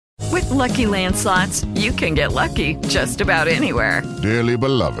Lucky Land Slots, you can get lucky just about anywhere. Dearly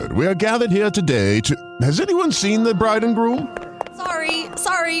beloved, we are gathered here today to... Has anyone seen the bride and groom?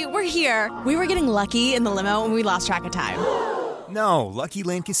 Sorry, we're here. We were getting lucky in the limo and we lost track of time. No, Lucky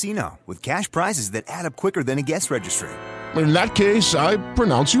Land Casino, with cash prizes that add up quicker than a guest registry. In that case, I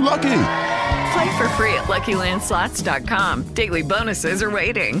pronounce you lucky. Play for free at LuckyLandSlots.com. Daily bonuses are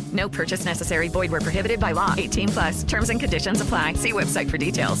waiting. No purchase necessary. Void where prohibited by law. 18+. Terms and conditions apply. See website for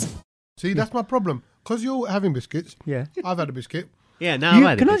details. See, that's my problem. Because you're having biscuits. Yeah. I've had a biscuit. Yeah, now I've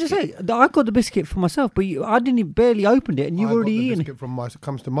had Can I just say, I got the biscuit for myself, but I didn't barely opened it, and you've already eaten it. Biscuit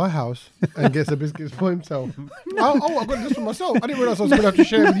comes to my house and gets the biscuits for himself. Oh, I got this for myself. I didn't realise I was going to have to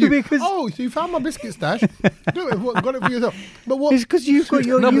share with you. Because so you found my biscuit stash. Do it. Got it for yourself. But what? It's because you've got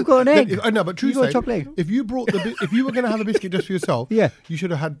you got an egg. I know, but true you got a say, chocolate egg. if you brought if you were going to have a biscuit just for yourself, Yeah. you should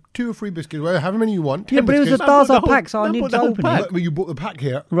have had 2 or 3 biscuits, however many you want. 10 Yeah, but it was a biscuits. Daza pack, so I needed to open it. But you brought the pack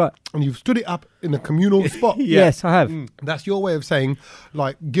here, Right. and you've stood it up in a communal spot. Yes, I have. That's your way of saying,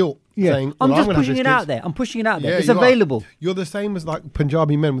 like, guilt. Yeah. Saying, I'm well, just gonna have pushing it biscuits. out there. I'm pushing it out there. Yeah, It's you are. available. You're the same as like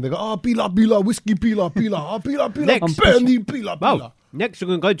Punjabi men when they go, oh, pila, whiskey, pila, pila, Next. burn the pila. Well, next you're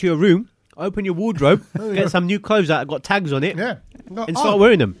going to go to your room, open your wardrobe, get some new clothes that have got tags on it, Yeah. No, and start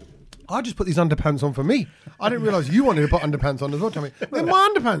wearing them. I just put these underpants on for me. I didn't realise you wanted to put underpants on as well, Tommy. They're my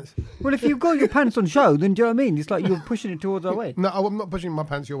underpants. Well, if you've got your pants on show, then do you know what I mean? It's like you're pushing it towards our way. No, I'm not pushing my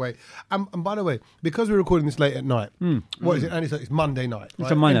pants your way. And by the way, because we're recording this late at night, what is it? And it's Monday night. It's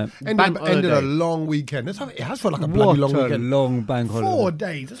right? a Monday. Ended Holiday. a long weekend. It has felt like a What bloody long a weekend. long bank holiday. 4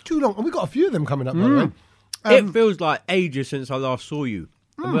 days. That's too long. And we've got a few of them coming up, by the way. It feels like ages since I last saw you.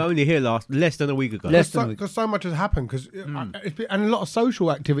 And we're only here less than a week ago. Because so much has happened. And a lot of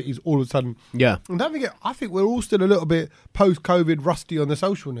social activities all of a sudden. Yeah. And don't forget, I think we're all still a little bit post-COVID rusty on the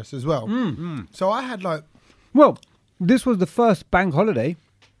socialness as well. So I had Well, this was the first bank holiday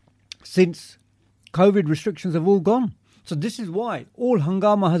since COVID restrictions have all gone. So this is why all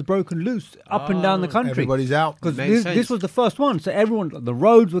hangama has broken loose up and down the country. everybody's out. Because Makes this sense. was the first one. So the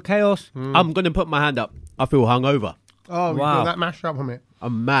roads were chaos. I'm going to put my hand up. I feel hungover. Oh, Wow. wow. That mashed up on me.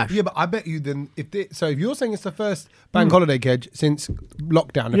 I'm mashed. Yeah, but I bet you then, if you're saying it's the first bank holiday, Kedge, since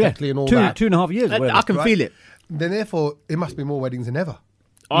lockdown effectively and all that, 2.5 years. whatever. I can feel it. then therefore it must be more weddings than ever.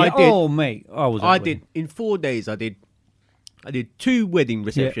 I Yeah, did. Oh, mate. I did. In 4 days, I did 2 wedding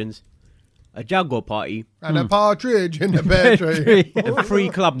receptions, a Jaguar party, And a partridge in the pear tree. and 3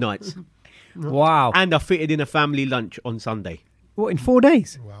 club nights. Wow. And I fitted in a family lunch on Sunday What, in 4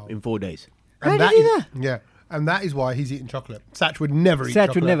 days? in 4 days. How And did you do is- Yeah. And that is why he's eating chocolate. Sach would never eat Sach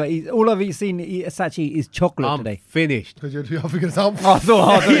chocolate. would never eat. All I've seen Sach eat is chocolate I'm today. finished. Because you're too because I'm I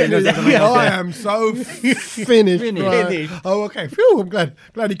thought I am so finished. Right. Finished. Oh, okay. Phew, I'm glad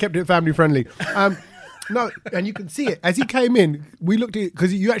he kept it family friendly. No, and you can see it as he came in. We looked at it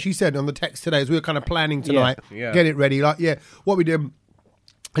because you actually said on the text today as we were kind of planning tonight, Yeah. get it ready. Like, what we did,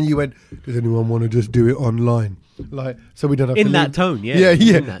 and you went, does anyone want to just do it online? Like, so we don't have In to that leave. tone, yeah.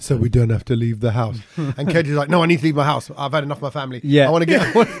 yeah. In that So we don't have to leave the house. And Kedge is like, no, I need to leave my house. I've had enough of my family. Yeah. I want to get.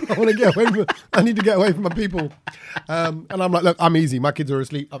 I want to get away. I need to get away from my people. And I'm like, look, I'm easy. My kids are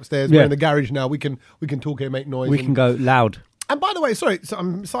asleep upstairs. Yeah. We're in the garage now. We can talk here, make noise. We and- can go loud. And by the way, sorry.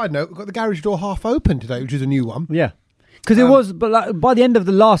 Side note, we've got the garage door half open today, which is a new one. Yeah. Because it was, but like, by the end of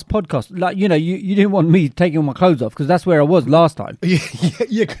the last podcast, like, you didn't want me taking all my clothes off because that's where I was last time. Yeah, because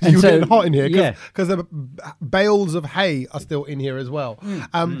you And were so- getting hot in here. yeah. Because the bales of hay are still in here as well.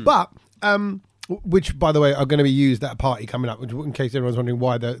 Which, by the way, are going to be used at a party coming up, which, in case everyone's wondering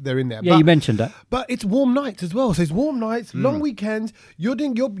why they're in there. Yeah, you mentioned that. But it's warm nights as well. So it's warm nights, long weekends. You're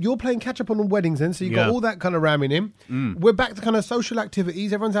playing catch up on weddings then, so you've got Yeah. all that kind of ramming in. We're back to kind of social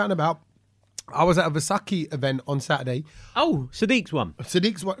activities. Everyone's out and about. I was at a Vasaki event on Saturday. Oh, Sadiq's one.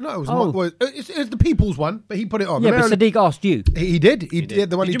 Sadiq's one. No, it was, Oh. it was the people's one, but he put it on. Yeah, but Sadiq asked you. He did. He did.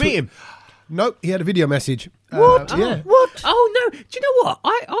 The one Did he you took- meet him? No, he had a video message. What? Yeah. What? Oh, no. Do you know what?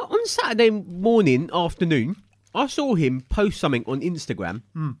 I on Saturday afternoon, I saw him post something on Instagram.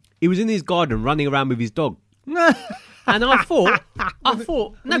 He was in his garden running around with his dog. And I thought,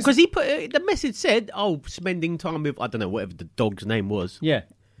 no, because he put the message said, spending time with, I don't know, whatever the dog's name was. Yeah.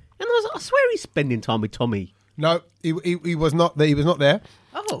 And I was like, I swear he's spending time with Tommy. No, he was not there. He was not there.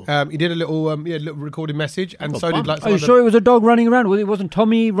 Oh. He did a little recorded message, and Oh, so did fun. like. Are you sure it was a dog running around? Well, it wasn't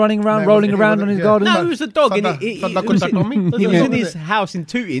Tommy running around, No, rolling it around wasn't, on his yeah. garden? No, it was a dog. And Santa- he Santa was in, Tommy? he was in Yeah. his house in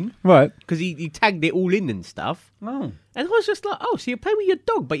Tooting Right. because he tagged it all in and stuff. Oh. And I was just like, so you're playing with your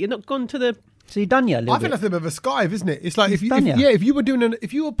dog, but you're not gone to the... So you done you a little I think bit. that's a bit of a skive, isn't it? It's like if you done ya. if you were doing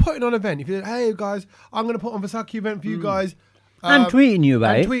if you were putting on an event, if you said, hey guys, I'm going to put on a Vasaki event for you guys, And tweeting you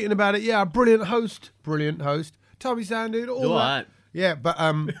about and it. tweeting about it. Yeah, brilliant host, Tommy Sandin, all All that. right. Yeah, but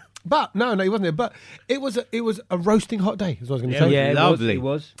But no, he wasn't there. But it was a roasting hot day. Is what I was going to say. Yeah, Lovely. It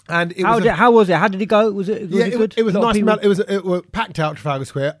was. And How was it? How did it go? Was it good? It was A a lot of nice people- amount. It was packed out Trafalgar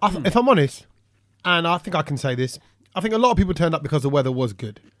Square. If I'm honest, and I think I can say this, I think a lot of people turned up because the weather was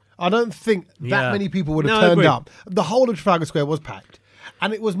good. I don't think that Yeah. many people would have No, I turned agree. up. The whole of Trafalgar Square was packed.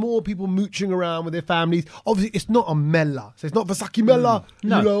 And it was more people mooching around with their families. Obviously, it's not a Mela. So it's not Vasaki Mela,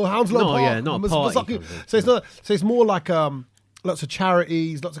 No. you know, Hounslow No, Park. yeah, not a party kind of thing. So it's not. So it's more like lots of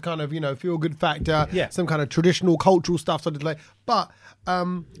charities, lots of kind of, feel good factor, Yeah. some kind of traditional cultural stuff. Sort of like, but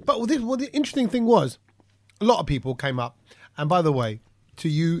the interesting thing was, a lot of people came up, and by the way, to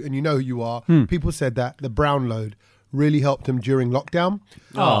you, and you know who you are, people said that the Brown Load really helped them during lockdown.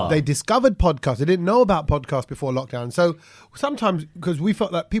 They discovered podcasts. They didn't know about podcasts before lockdown. So sometimes, because we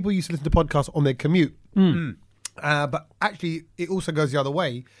felt that people used to listen to podcasts on their commute, but actually it also goes the other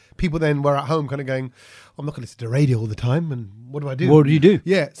way. People then were at home kind of going, I'm not going to listen to radio all the time, and what do I do? What do you do?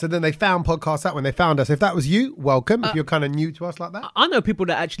 Yeah, so then they found podcasts out when they found us. If that was you, welcome. If you're kind of new to us like that. I know people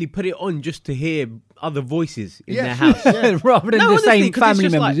that actually put it on just to hear other voices in Yeah. their house. Yeah. Rather than the honestly, same 'cause it's family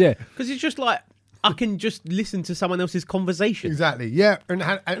just members, like, yeah. Because it's just like, I can just listen to someone else's conversation. Exactly, yeah. And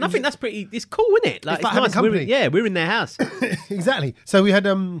And I think that's it's cool, isn't it? It's like having nice. company. We're in their house. exactly. So we had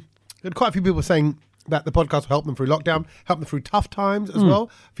quite a few people saying that the podcast will help them through lockdown, help them through tough times as well.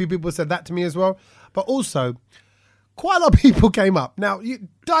 A few people said that to me as well. But also, quite a lot of people came up. Now,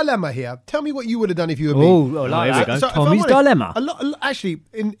 dilemma here. Tell me what you would have done if you were me. Oh, I like here we that. go. if I'm Tommy's honest, dilemma. Actually,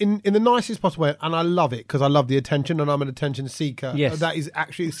 in the nicest possible way, and I love it because I love the attention, and I'm an attention seeker. Yes. That is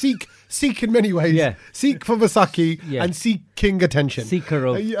actually seek in many ways. Yeah. Seek for Vasaki Yeah. and seeking attention. Seeker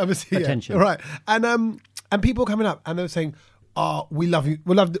of attention. Right. And people coming up and they're saying, "Oh, we love you.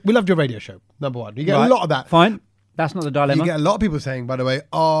 We loved your radio show." Number one, you get Right. a lot of that. Fine. That's not the dilemma. You get a lot of people saying, by the way,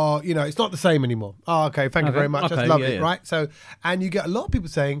 it's not the same anymore. Oh, okay, thank you Okay. very much. That's Okay, lovely, yeah. right? So, and you get a lot of people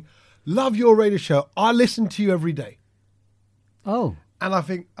saying, love your radio show. I listen to you every day. Oh. And I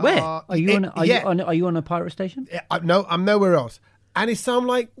think, Where? Are you on a pirate station? No, I'm nowhere else. And it's so I'm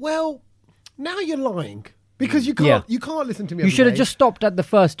like, well, now you're lying because you can't. Yeah. You can't listen to me. You every should have day. just stopped at the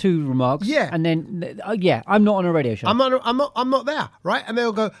first two remarks. Yeah. And then, I'm not on a radio show. I'm not there, right? And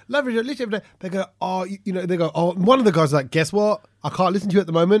they'll go, love your listen every day. They go, they go, one of the guys is like, guess what? I can't listen to you at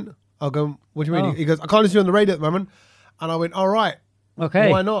the moment. I'll go, what do you mean? Oh. He goes, I can't listen to you on the radio at the moment. And I went, all right.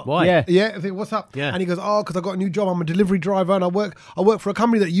 Okay. Why not? Why? Yeah. Yeah. I think, what's up? Yeah. And he goes, because I got a new job. I'm a delivery driver and I work for a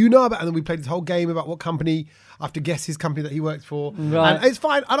company that you know about. And then we played this whole game about what company. I have to guess his company that he works for. Right. And it's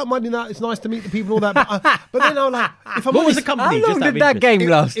fine. I don't mind doing that. It's nice to meet the people and all that. But then I'm like, if I'm What was honest, the company? How long Just out of did that interest. game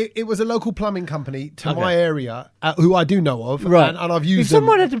last? it was a local plumbing company to Okay. my area, who I do know of. Right. And I've used If them.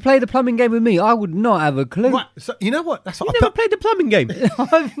 someone had to play the plumbing game with me, I would not have a clue. Right. So, you know what? That's what You never played the plumbing game.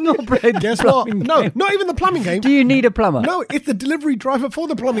 I've not played the Guess what? plumbing No, game. not even the plumbing game. Do you need a plumber? No, it's the delivery driver for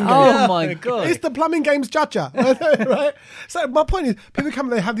the plumbing game. Oh, my God. It's the plumbing game's cha-cha, right? So my point is, people come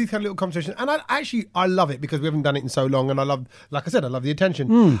and they have these kind of little conversations, and I love it because we haven't done it in so long, and I love, like I said, I love the attention.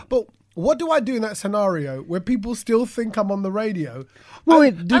 Hmm. But what do I do in that scenario where people still think I'm on the radio? Well,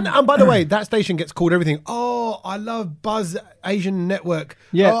 and by the way, that station gets called everything. Oh, I love Buzz Asian Network.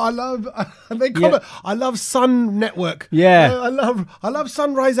 Yeah. Oh, I love. And they comment. I love Sun Network. Yeah. I love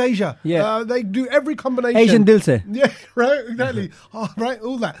Sunrise Asia. Yeah. They do every combination. Asian Dilse. Yeah, right, exactly. Right,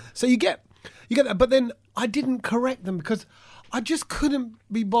 all that. So you get that, but then I didn't correct them because I just couldn't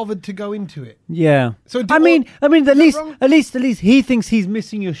be bothered to go into it. Yeah. So I mean, at least, wrong? at least he thinks he's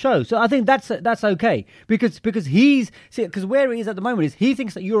missing your show. So I think that's okay because because where he is at the moment is he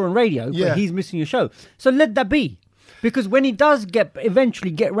thinks that you're on radio, Yeah. but he's missing your show. So let that be, because when he does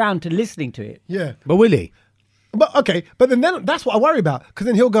eventually get round to listening to it, Yeah, But will he? but okay, but then that's what I worry about because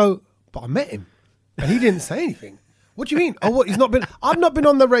then he'll go, but I met him and he didn't say anything. What do you mean? Oh, what? I've not been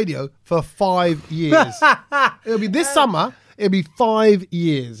on the radio for 5 years. It'll be this summer. It'll be 5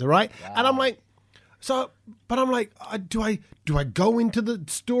 years, all right? Wow. And I'm like, do I go into the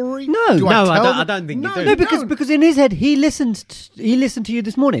story? No. Do No, tell I don't think you do. no, because in his head he listened to you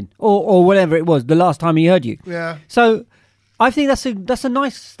this morning or whatever it was the last time he heard you. Yeah. So I think that's a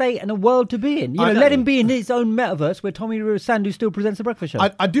nice state and a world to be in. I know. Let him be in his own metaverse where Tommy Sandu still presents the breakfast show.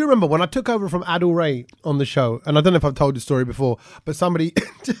 I do remember when I took over from Adil Ray on the show, and I don't know if I've told the story before, but somebody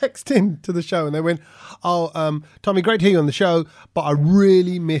texted in to the show and they went, Tommy, great to hear you on the show, but I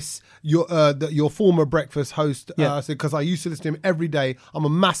really miss your former breakfast host because I used to listen to him every day. I'm a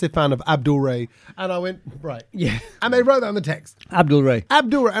massive fan of Abdul Ray. And I went, right. Yeah. And they wrote that on the text. Abdul Ray.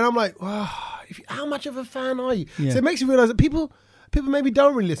 Abdul Ray. And I'm like, wow, how much of a fan are you? Yeah. So it makes you realise that people people maybe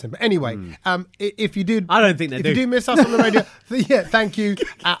don't really listen. But anyway, if you did, I don't think they if do. you do miss us on the radio, yeah, thank you.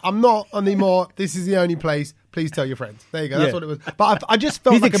 I'm not anymore. This is the only place. Please tell your friends. There you go. That's Yeah. what it was. But I just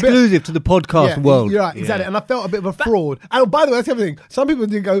felt He's like exclusive to the podcast world. You're right, exactly. Yeah. And I felt a bit of a fraud. And by the way, that's the other thing. Some people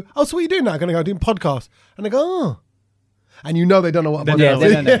did go, "Oh, so what are you doing now?" Going to go doing podcasts, and they go, "Oh," and you know they don't know what a They podcast don't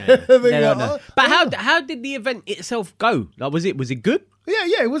is. know. They They go, don't know. "Oh." But how did the event itself go? Like, was it good?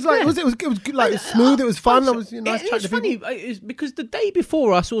 Yeah. It was like it was good, like smooth. It was fun. It was nice. It was chatting to funny people. it's because the day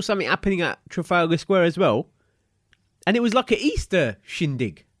before I saw something happening at Trafalgar Square as well, and it was like an Easter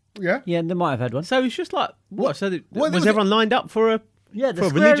shindig. Yeah. Yeah, they might have had one. So it's just like what? So what- was everyone lined up for a Yeah, the for a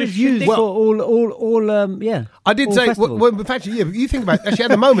square religious is used shindig? for all yeah. I did all say, festivals. well, in fact, yeah, but you think about it, actually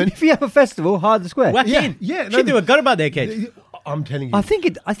at the moment, If you have a festival, hide the square. Whack Yeah, in. yeah, Should no, do a gut about their kid. I'm telling you. I think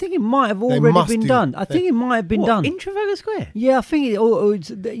it might have already must been do. done. I think it might have been done. In Trafalgar Square. Yeah, I think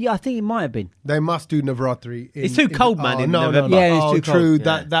I think it might have been. They must do Navratri. It's too cold, man, in no, November. Yeah, it's oh, too true.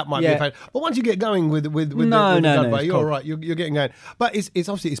 cold. That might be Yeah. a fact. But once you get going with No, the no, Gabba, it's you're cold. all right. You're getting going. But it's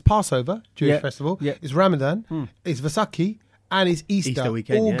obviously it's Passover, Jewish Yeah. festival. Yeah. It's Ramadan. It's Vasaki. And it's Easter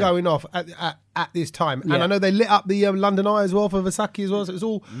weekend, all yeah. going off at this time. And Yeah. I know they lit up the London Eye as well for Vasaki as well. So it's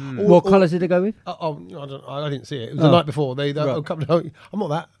all. What colours did they go with? I didn't see it. It was the night before. They Right. a couple of, I'm not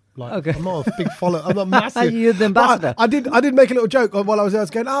that. Like, Okay. I'm not a big follower. I'm not massive. You're the ambassador. But I did make a little joke while I was there. I was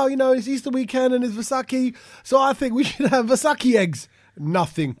going, it's Easter weekend and it's Vasaki, so I think we should have Vasaki eggs.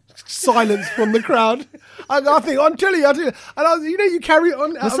 Nothing. Silence from the crowd. I think, I'm telling you. And you carry it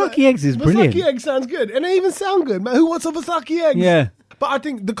on. Vasaki eggs is brilliant. Vasaki eggs sounds good. And they even sound good. Man, who wants a Vasaki eggs? Yeah. But I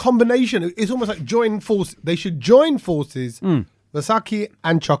think the combination is almost like join forces. They should join forces, Vasaki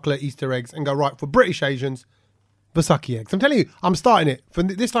and chocolate Easter eggs, and go, right, for British Asians, Vasaki eggs. I'm telling you, I'm starting it for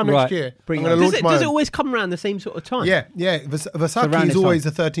this time Right. next year. Bring I'm it going to on. launch my Does it own. always come around the same sort of time? Yeah. Vasaki around is this always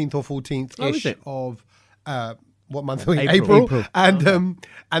time. the 13th or 14th Oh, is ish it? of what month? Are we? April. April.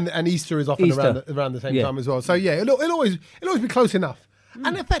 And Easter is often Easter. around the same Yeah. time as well. So yeah, it'll always be close enough.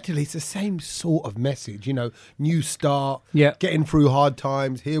 And effectively, it's the same sort of message, new start, Yeah. getting through hard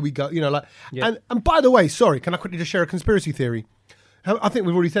times. Here we go, Yeah. And by the way, sorry, can I quickly just share a conspiracy theory? I think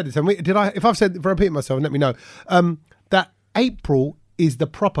we've already said this. If I've said, if I repeat myself, let me know. That April is the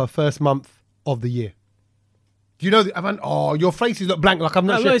proper first month of the year. Do you know? Your faces look blank. Like I'm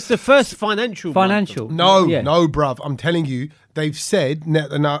not No, sure. it's the first financial. Financial. No, Yeah. no, bruv. I'm telling you, they've said,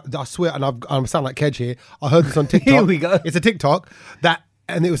 and I swear, and I sound like Kedge here. I heard this on TikTok. Here we go. It's a TikTok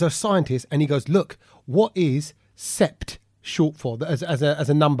and it was a scientist, and he goes, "Look, what is sept short for as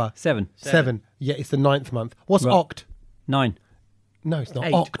a number? 7. 7. Yeah, it's the 9th month. What's Right. oct? 9. No, it's not.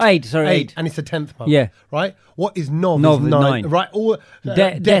 8. Oct. 8, sorry, 8. And it's the 10th month. Yeah. Right? What is nov? Nov is is 9. 9. Right? Or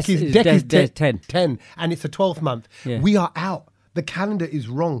Des is 10. 10. And it's the 12th month. Yeah. We are out. The calendar is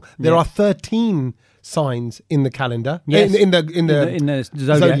wrong. There Yeah. are 13 signs in the calendar. Yes. In the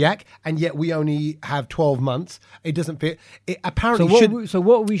zodiac. And yet we only have 12 months. It doesn't fit. It apparently So what should we- so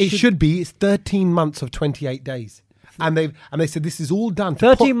what we it should- should be it's 13 months of 28 days. And they said this is all done to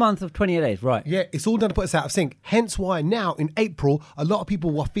 13 months of 28 days, right. yeah, it's all done to put us out of sync. Hence why now in April, a lot of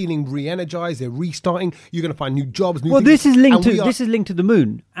people are feeling re-energized. They're restarting. You're going to find new jobs. New Well, things. this is linked And to we are- this is linked to the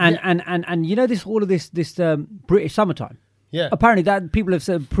moon, and Yeah. and this British summertime. Yeah. Apparently, that people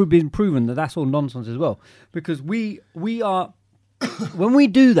have been proven that that's all nonsense as well, because we are when we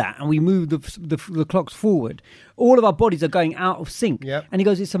do that and we move the clocks forward, all of our bodies are going out of sync. Yep. And he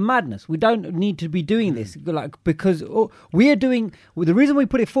goes, it's a madness. We don't need to be doing this, because we are doing. Well, the reason we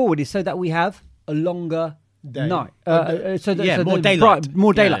put it forward is so that we have a longer Day. night. More daylight.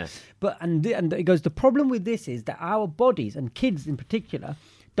 More daylight. Yeah. But and it goes. The problem with this is that our bodies and kids in particular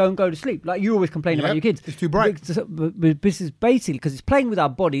don't go to sleep. Like you always complain about Yep, your kids. it's too bright. But this is basically because it's playing with our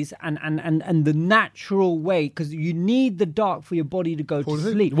bodies and the natural way, because you need the dark for your body to go to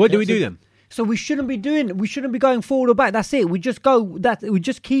asleep. sleep. What do we do then? So we shouldn't be going forward or back. That's it. We just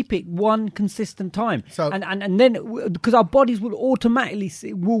just keep it one consistent time. So- and then because our bodies will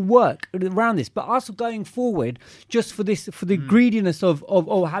automatically will work around this. But us going forward just for the greediness of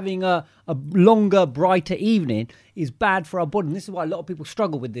having a longer, brighter evening is bad for our body. And this is why a lot of people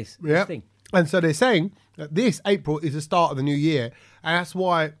struggle with this thing. And so they're saying that this April is the start of the new year. And that's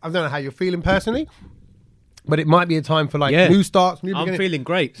why, I don't know how you're feeling personally, but it might be a time for new starts, new I'm beginnings. feeling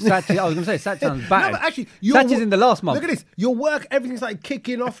great. Sach, I was going to say, Sach sounds bad. No, but actually, Sach is in the last month. Look at this. Your work, everything's like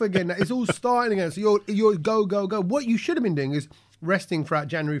kicking off again. It's all starting again. So you're go. What you should have been doing is resting throughout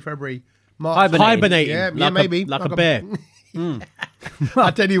January, February, March. Hibernating Yeah, like maybe. like a bear.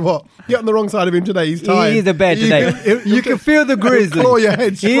 I tell you what, get on the wrong side of him today. He's tired. He is a bear today. You can feel the grizzly. Claw your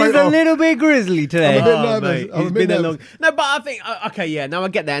head straight He's a off. little bit grizzly today. I'm a bit Oh, nervous. mate, I'm a it's bit been a nervous. long. No, but I think okay, yeah. Now I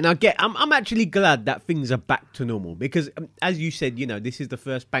get that, and I'm actually glad that things are back to normal because, as you said, this is the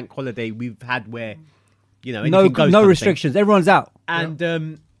first bank holiday we've had where, anything No, goes kind no of thing. restrictions. Everyone's out. And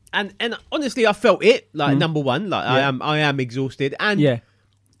and honestly, I felt it. Like number one, like I am exhausted, and Yeah.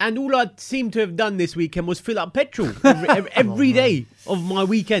 and all I seemed to have done this weekend was fill up petrol every day of my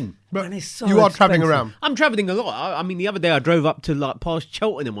weekend. But And it's so you are travelling expensive. around. I'm travelling a lot. I mean, the other day I drove up to like past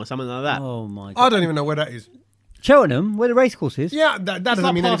Cheltenham or something like that. Oh my I god. don't even know where that is. Cheltenham, where the racecourse is. Yeah, that doesn't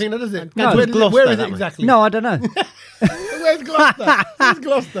like mean past- anything, does it? No, where, it's Gloucester, where is that it one. exactly? No, I don't know. Where's Gloucester? Where's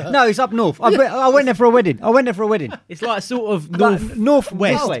Gloucester? No, it's up north. I went there for a wedding. It's like sort of Like, north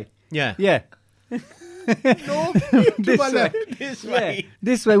west. this way. Yeah. Yeah. North to my left. This Yeah, way.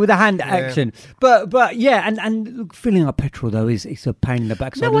 this way with a hand action, but yeah, and look, filling up petrol though it's a pain in the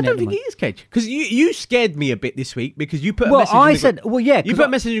backside. No, I isn't don't it, think at it is, Cage. Because you scared me a bit this week because you put a Well, message in I the said- group. well, yeah, You 'cause put I- a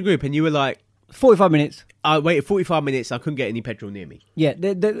message in the group and you were like, the moment. 45 minutes. I waited 45 minutes, I couldn't get any petrol near me. Yeah,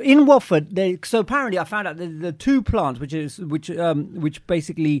 in Watford. So apparently, I found out the two plants, which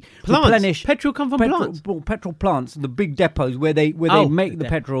basically Plants? replenish Petrol come from plants? Petrol plants, the big depots where they Oh, make the yeah.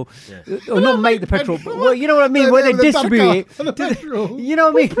 petrol, or not make the petrol. petrol. Well, you know what I mean, where they The distribute bunker it. for the petrol. You know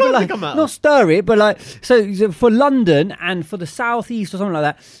what I mean? But like, come out not of? stir it, but like so for London and for the southeast or something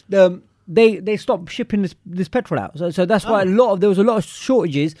like that. They stopped shipping this petrol out, so that's why there was a lot of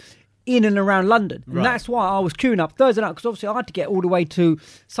shortages in and around London, and that's why I was queuing up Thursday night because obviously I had to get all the way to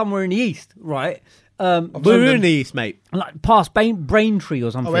somewhere in the east, right? We're in the east, mate. Like past Braintree or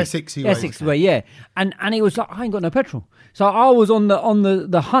something. Oh, Essex way. Essex way, yeah. And it was like I ain't got no petrol, so I was on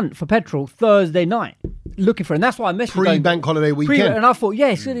the hunt for petrol Thursday night, looking for it. And that's why I messaged Pre-bank holiday weekend. and I thought,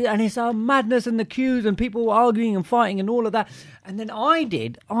 yes, and it's madness and the queues and people arguing and fighting and all of that. And then I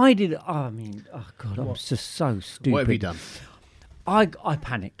did. I mean, oh god, I'm just so stupid. What have you done? I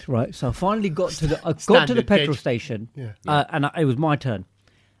panicked, right? So I finally got to the Standard petrol gauge. station, and it was my turn.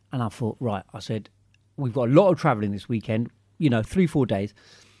 And I thought, right, I said, we've got a lot of travelling this weekend, 3-4 days.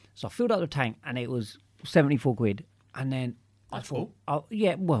 So I filled up the tank, and it was 74 quid. And then I thought,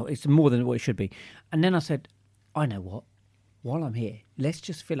 yeah, well, it's more than what it should be. And then I said, I know what, while I'm here, let's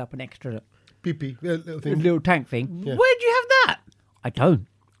just fill up an extra Pee-pee, little thing. little tank thing. Yeah. Where'd you have that? I don't.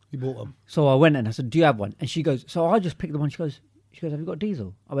 You bought them. So I went and I said, do you have one? And she goes, so I just picked the one. She goes, have you got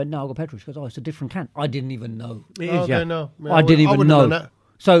diesel? I went, no, I've got petrol. She goes, oh, it's a different can. I didn't even know. It is, yeah. no. I didn't even wouldn't know. have done that.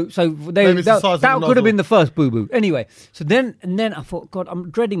 So Maybe it's the size of that the could have nozzle. been the first boo boo. Anyway, so then I thought, God, I'm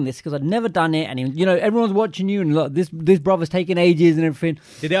dreading this because I'd never done it, and everyone's watching you, and look, this brother's taking ages and everything.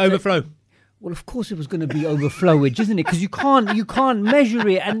 Did it overflow? Well, of course it was going to be overflowage, isn't it? Because you can't measure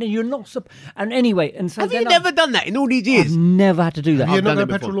it, and then you're not. And anyway, and so Have then you never done that in all these years? I've never had to do that. You've I've not done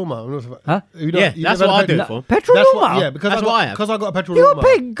got a it petrol before. lawnmower? Huh? Yeah, that's what I do it for. Petrol That's lawnmower? what, yeah, because That's what I have. because I got a petrol You're lawnmower.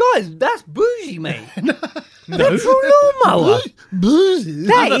 big, guys. That's bougie, mate. Petrol lawnmower. Boozy.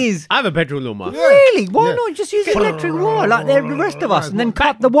 That is. I have a petrol lawnmower. Really? Why Yeah. not just use electric wire like the rest of us and then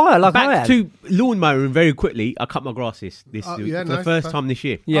cut the wire like I Back have? to lawn mowing very quickly. I cut my grass this yeah, for the nice. first time this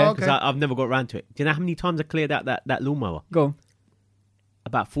year. Yeah. Oh, because okay. I've never got around to it. Do you know how many times I cleared out that lawnmower? Go on.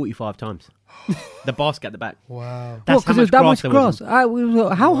 About 45 times. The basket at the back. Wow. That's how Because there's that much there was. grass.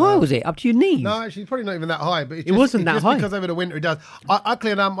 How high was it? Up to your knees? No, actually, it's probably not even that high. But It wasn't that just high. because over the winter it does. I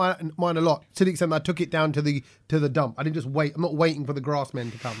cleared out mine a lot to the extent that I took it down to the dump. I didn't just wait. I'm not waiting for the grass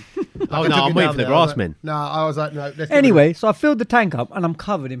men to come. Oh, no, I'm waiting for the grass men. No, I was like, no. Let's get rid of Anyway, so I filled the tank up and I'm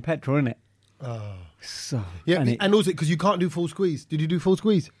covered in petrol, innit? Oh. So, Yeah, and and also because you can't do full squeeze. Did you do full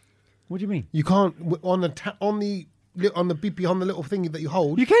squeeze? what do you mean? You can't on the BP on the little thing that you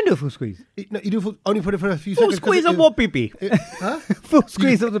hold. You can do a full squeeze. No, you do only put it for a few Full seconds. 'cause squeeze it- of what, pee-pee? Full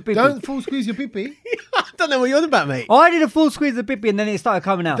squeeze of the pippy. Don't full squeeze your pee. I don't know what you're on about, mate. I did a full squeeze of the pippy and then it started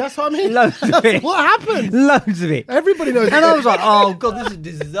coming out. That's what I mean. Loads of That's it. what happened. Loads of it. Everybody knows. And I was like, oh, God, this is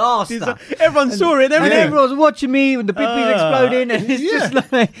a disaster. Everyone saw it and And everything. everyone's watching me and the pippy's exploding and it's Yeah.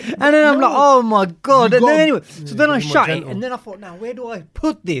 just like, and then I'm like, oh my God. You And then gotta- anyway, so then I be more shut it gentle. and then I thought, now where do I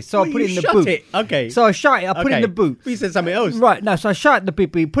put this? So I Well, put it you in the shut boot. it. Okay. So I shut it, I put it in the boot. We said something else. Right, no, so I shut the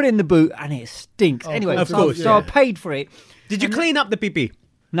pippy, put it in the boot and it stinks. Anyway, of so, course, so I yeah. paid for it. Did you clean up the pee-pee?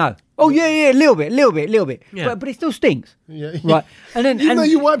 No. Oh, yeah, a little bit. Yeah. But it still stinks. Yeah. Right. And then, Even and, though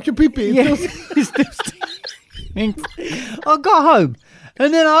you wiped your pee. yeah, it still stinks. I got home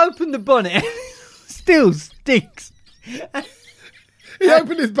and then I opened the bonnet and it still stinks. He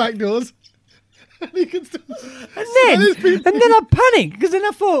opened his back doors. And then I panicked because then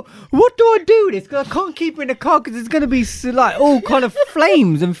I thought, what do I do with this? Because I can't keep it in the car because it's going to be like all kind of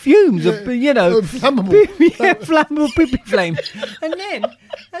flames and fumes of, flammable. Flammable pee flames.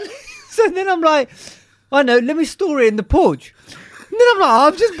 So then I'm like, I know, let me store it in the porch. And then I'm like,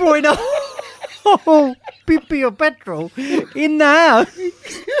 I've just brought in a whole pee of petrol in the house.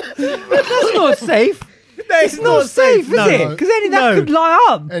 That's not safe. It's not safe, is it? Because that could light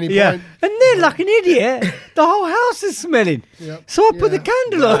up. Any And point. then, like an idiot, the whole house is smelling. Yep. So I put the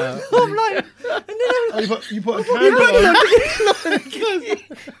candle on. I'm like, and then You put a candle on.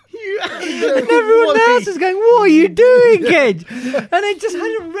 and everyone else is going, what are you doing, Kedge? And it just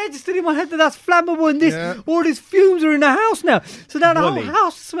hadn't registered in my head that that's flammable and all these fumes are in the house now. So now the whole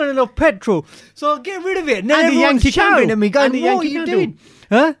house is smelling of petrol. So I'll get rid of it. And then everyone's shouting at me going, what are you doing?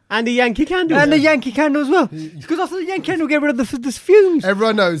 Huh? And the Yankee candle. And the Yankee candle as well. Because I thought the Yankee candle will get rid of the fumes.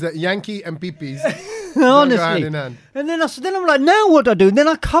 Everyone knows that Yankee and Peepees Honestly. go hand in hand. And then I'm like, now what do I do? And then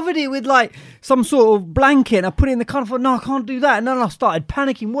I covered it with like some sort of blanket and I put it in the car and I thought, no, I can't do that. And then I started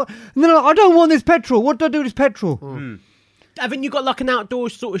panicking. What? And then I'm like, I don't want this petrol. What do I do with this petrol? Haven't you got like an outdoor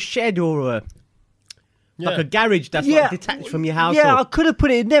sort of shed or like a garage that's like detached from your house? Yeah, I could have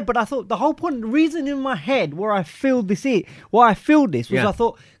put it in there, but I thought the whole point, the reason in my head why I filled this was I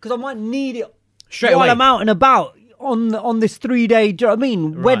thought, because I might need it straight while away. I'm out and about on this 3-day, do you know what I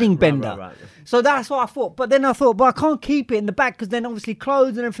mean, wedding bender. Right. So that's what I thought. But then I thought, but I can't keep it in the back because then obviously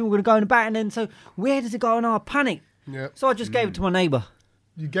clothes and everything were going to go in the back. And then so where does it go? And I panicked. Yeah. So I just gave it to my neighbour.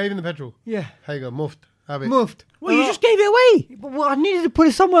 You gave him the petrol. Yeah. Here you go, muffed. Have it. Muffed. Well, you just gave it away. But I needed to put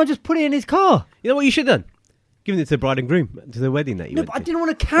it somewhere. I just put it in his car. You know what you should have done? Given it to the bride and groom to the wedding that you No, went but I to. didn't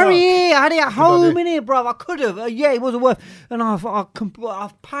want to carry it. I had it at home idea. in it, bruv. I could have. Yeah, it wasn't worth. And I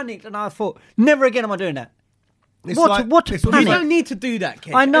panicked, and I thought, never again am I doing that. It's What like- a it's You panic. don't need to do that,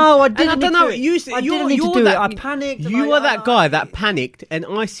 Ken. I know, I And didn't I don't need know. to do it. I You're didn't need to do that, it. I panicked and You I- are that guy that panicked, and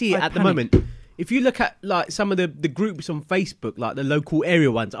I see it I at the panicked. moment. If you look at like some of the groups on Facebook, like the local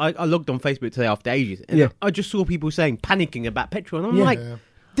area ones, I logged on Facebook today after ages, and Yeah. I just saw people saying panicking about petrol, and I'm Yeah. like, Yeah.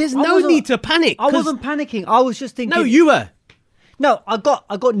 there's I no wasn't- need to panic. I 'cause- wasn't panicking. I was just thinking. No, you were. No, I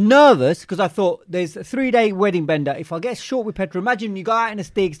got nervous because I thought there's a 3-day wedding bender. If I get short with petrol, imagine you go out in the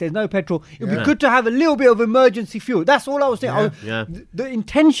sticks, there's no petrol. It'd be good to have a little bit of emergency fuel. That's all I was thinking. Yeah. The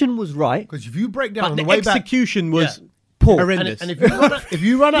intention was right. Because if you break down But on the the way back, execution was Poor. horrendous. and if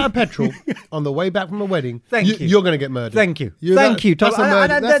you run out of petrol on the way back from a wedding, Thank you. you're going to get murdered. Thank you. That's Thank you, Tom. a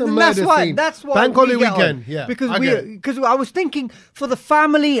murder, that's a murder scene. That's why Bank we holiday get on. weekend. Yeah, I get it. because I was thinking for the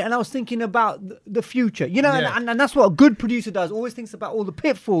family and I was thinking about the future. You know, Yeah. and that's what a good producer does. Always thinks about all the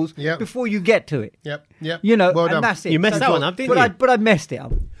pitfalls Yep. before you get to it. Yep. You know, Well and done. that's it. You messed that one up, didn't you? But I messed it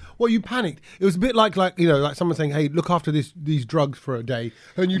up. Well, you panicked. It was a bit like like someone saying, "Hey, look after these drugs for a day,"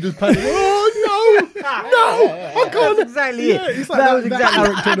 and you just panicked. Oh no, I can't. That's exactly Yeah, it. it's like That was exactly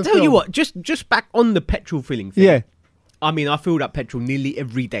character I in the tell you film. what, just back on the petrol filling thing. Yeah. I mean, I filled up petrol nearly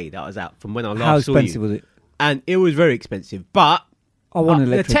every day that I was out from when I last How saw you. expensive was it? And it was very expensive. But I want an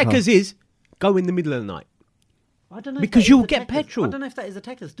the electric car. techers is go in the middle of the night. I don't know Because if that you'll is the get Techers. petrol. I don't know if that is a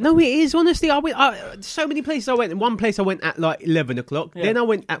Techers. No, it is. Honestly, I went so many places I went. In one place I went at like 11 o'clock. Yeah. Then I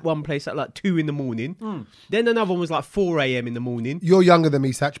went at one place at like 2 in the morning. Then another one was like 4 a.m. in the morning. You're younger than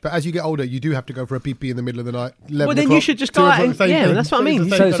me, Sach, but as you get older, you do have to go for a pee in the middle of the night. 11 Well, then o'clock, you should just 2 go out o'clock, and... same Yeah, thing. that's what I It's mean.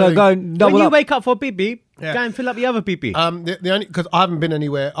 the same So kind of go thing. and double When you up. wake up for a pee, Yeah. go and fill up the other pee. The only because I haven't been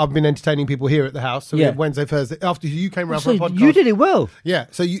anywhere. I've been entertaining people here at the house. So we Yeah. had Wednesday, Thursday. After you came around So for a podcast, you did it well. Yeah.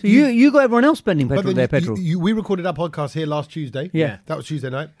 So So you got everyone else spending But petrol then their petrol. we recorded our podcast here last Tuesday. Yeah. That was Tuesday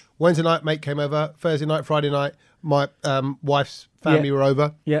night. Wednesday night, mate came over. Thursday night, Friday night, my wife's family Yeah. were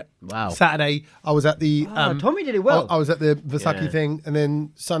over. Yeah. Wow. Saturday, I was at the. Tommy did it well. I was at the Vasaki Yeah. thing, and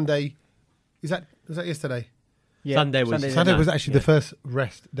then Sunday. Was that yesterday? Yeah. Sunday was- Sunday no, was actually the first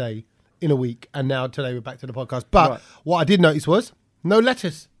rest day in a week, and now today we're back to the podcast. But Right. what I did notice was no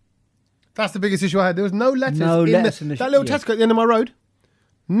lettuce. That's the biggest issue I had. There was no lettuce. No in lettuce in the that little yeah. Tesco at the end of my road.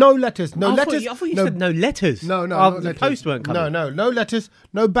 No lettuce. No I lettuce. thought you said no letters. No, Oh, no the lettuce. post weren't coming. No lettuce.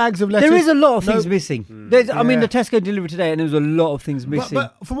 No bags of lettuce. There is a lot of no- things missing. There's, I mean, Yeah. the Tesco delivery today, and there was a lot of things But, missing.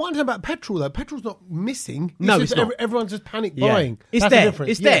 but from what I'm saying about petrol, though, petrol's not missing. No, just it's not. Everyone's just panic Yeah. buying. It's That's the there.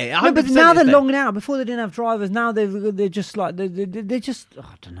 difference. It's Yeah. there. No, but 100% now they're it's there. long out. Before they didn't have drivers. Now they're just like they're just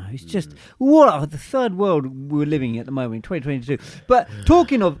I don't know. It's just what the third world we're living in at the moment, 2022. But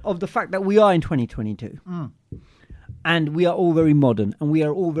talking of the fact that we are in 2022, and we are all very modern, and we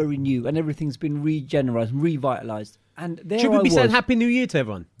are all very new, and everything's been regenerized and revitalized. And there Should we I be saying was. Happy New Year to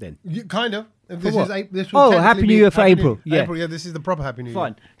everyone then? Kind of. This what? this Oh, would Happy technically New be Year for Happy April, yeah. April, yeah. This is the proper Happy New Year.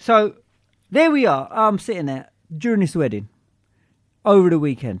 Fine. So there we are. I'm sitting there during this wedding over the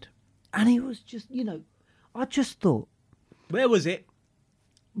weekend. And it was just, I just thought, Where was it?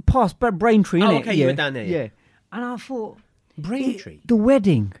 past Braintree, Oh, innit? okay, you were down there, yeah. And I thought, Braintree? the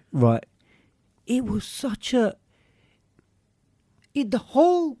wedding, right? It was such the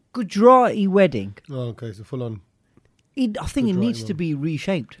whole Gujarati wedding, Oh, okay, so full on. I think it needs to be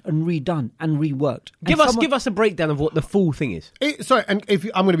reshaped and redone and reworked. Give us a breakdown of what the full thing is. Sorry, and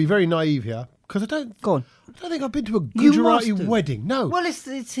I'm going to be very naive here because I don't think I've been to a You Gujarati must have. wedding. No. Well, it's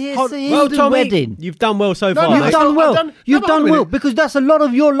a Well, Hindu Tommy, wedding. you've done well so No, far, no, You've mate. done well. I've done- You've no, but done hold a well minute. because that's a lot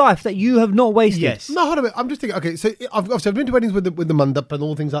of your life that you have not wasted. Yes. No, hold on a minute. I'm just thinking. Okay, so I've been to weddings with the mandap and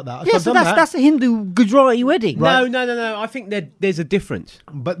all things like that. Yeah, I've so done that. that's a Hindu Gujarati wedding. No. I think there's a difference.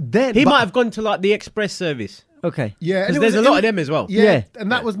 But then He might have gone to like the express service. Okay. Yeah, and Because it there's was- a lot it of them as well. Yeah,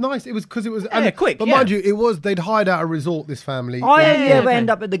 and that was nice. It was because it was quick, But yeah. mind you, they'd hired out a resort. This family, I only ever okay. end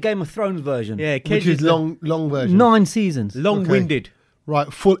up at the Game of Thrones version. Yeah, which is long version. 9 seasons. long-winded.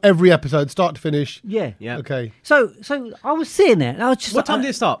 Right, full every episode, start to finish. Yeah. Yeah. Okay. So I was sitting there and I was just What time did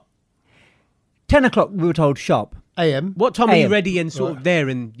it start? 10 o'clock we were told sharp. AM. What time were you AM. ready and sort of there?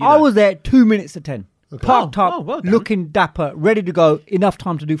 And I was there 2 minutes to 10. Parked Oh, up, well done. looking dapper, ready to go, enough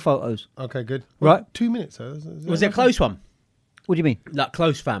time to do photos. Okay, good. Right. 2 minutes. So Was it a close one? What do you mean? Like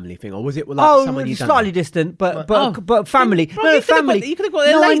close family thing, or was it like someone you slightly distant, but Oh. but family. Bro, no, you could've family. got- you could've got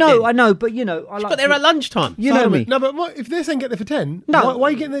there No, late then. I know, but I like got there to- at lunchtime. You know me. No, but what, if they're saying get there for 10, No. why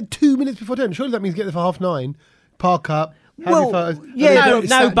are you getting there 2 minutes before 10? Surely that means get there for 9:30, park up, have Well, your photos. yeah, and then No, get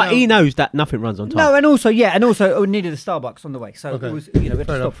no, sat but down. he knows that nothing runs on time. No, and also we needed a Starbucks on the way, so Okay. it was we had to Fair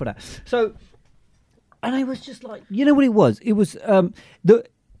stop enough. for that. So, and I was just like, you know what it was? It was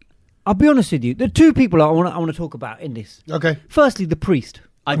I'll be honest with you. The two people I want to talk about in this. Okay. Firstly, the priest.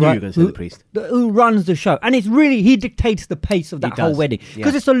 I knew you were going to say the priest. Who runs the show, and it's really he dictates the pace of that whole does, wedding yeah.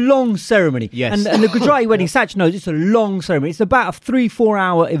 because it's a long ceremony. Yes. and the Gujarati wedding, Sach knows it's a long ceremony. It's about a 3-4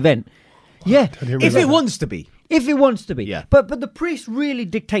 hour event. Yeah, If it wants to be. if it wants to be. Yeah. But the priest really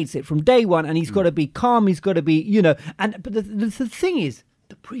dictates it from day one, and he's got to be calm. He's got to be, but the thing is,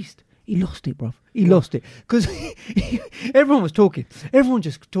 the priest, he lost it, bruv. He lost it because everyone was talking. Everyone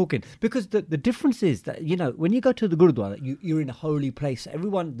just talking because the difference is that when you go to the Gurudwara, you're in a holy place.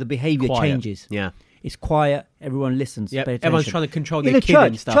 Everyone, the behaviour Quiet. changes. Yeah. It's quiet. Everyone listens. Yep, Pay everyone's attention. trying to control in their a kid church,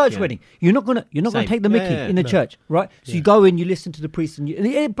 and stuff, church yeah. wedding. You're not gonna Same. take the Mickey Yeah, in a church, right? So you go in, you listen to the priest,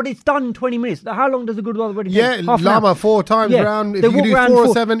 but it's done in 20 minutes. How long does the Gurudwara wedding Yeah, take? Half an hour. Lama 4 times Yeah. around. If They you walk do around 4 or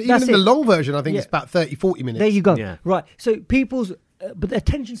four- 7, even that's in the it. long version, I think Yeah. it's about 30-40 minutes. There you go. Yeah. Right. So people's, but the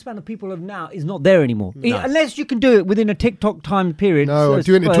attention span of people of now is not there anymore. Unless you can do it within a TikTok time period. No,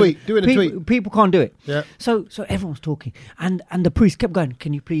 do it in a tweet. Do it in a tweet. People can't do it. Yeah. So everyone's talking, and the priest kept going.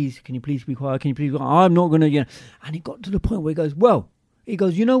 Can you please be quiet? Can you please? I'm not going to. And he got to the point where he goes, well,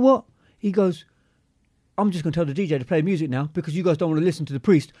 you know what? He goes, I'm just going to tell the DJ to play music now because you guys don't want to listen to the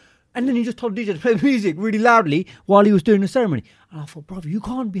priest. And then he just told the DJ to play music really loudly while he was doing the ceremony. And I thought, brother, you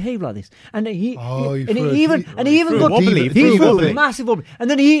can't behave like this. And then he Oh, and threw he a- even he- and he even threw a got wobbly, he threw a threw wobbly. a massive wobbly. And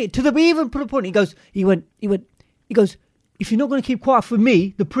then he even put a point. He goes, he goes, if you're not going to keep quiet for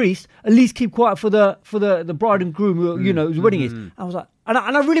me, the priest, at least keep quiet for the bride and groom, whose wedding is. I was like, and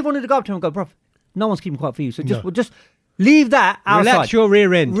I really wanted to go up to him and go, bro, no one's keeping quiet for you. So just leave that outside. Relax your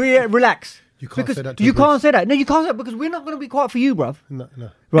rear end. Relax. You can't because say that to you a can't priest. say that. No, you can't say that because we're not going to be quiet for you, bruv. No.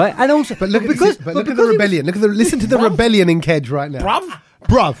 Right? And also, But look at because the because rebellion. Listen to the rebellion in Kedge right now.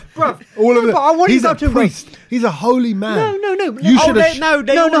 Bruv. No, All of it. but I want you He's to a go to priest. He's a holy man. No. You Oh, should have. No,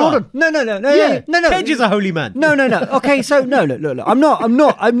 hold on. No. Yeah. No. Kedge is a holy man. No. Okay, so no, look. I'm not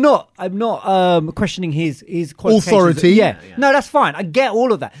questioning his qualifications. Authority. Yeah. No, that's fine. I get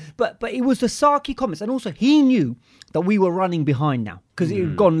all of that. But it was the Saki comments, and also he knew that we were running behind now because it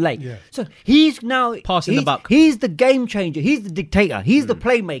had gone late. Yeah. So he's now Passing the buck. He's the game changer. He's the dictator. He's the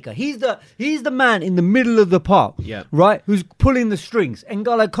playmaker. He's the man in the middle of the park. Yeah. Right. Who's pulling the strings?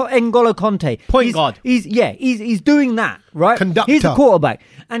 N'Golo Conte. Point guard. He's doing that. Right. Conductor. He's the quarterback,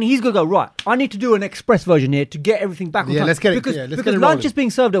 and he's gonna go right. I need to do an express version here to get everything back on Yeah, time. let's get it- because yeah, let's because get it lunch rolling. is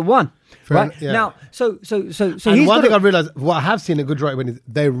being served at 1. Fair Right enough, yeah. now, so And he's one got thing I've realised, what I have seen at Gujarati weddings,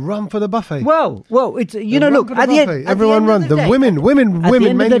 they run for the buffet. well, it's They run look for the at the end. buffet. at Everyone the end run. of The day- women at the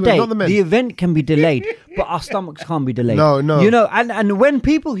end mainly, of the day, not the men. The event can be delayed, but our stomachs can't be delayed. No. And when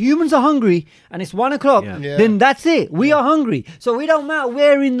humans are hungry, and it's 1 o'clock, Yeah. then that's it. We are hungry, so it don't matter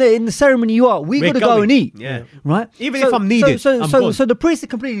where in the ceremony you are. We We're got to go going. and eat. Yeah. Right. Even if I'm needed, I'm gone. So the priest had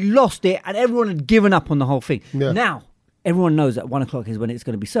completely lost it, and everyone had given up on the whole thing. Yeah. Now, everyone knows that 1 o'clock is when it's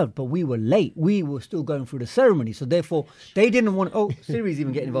going to be served, but we were late. We were still going through the ceremony, so therefore they didn't want. Oh, Siri's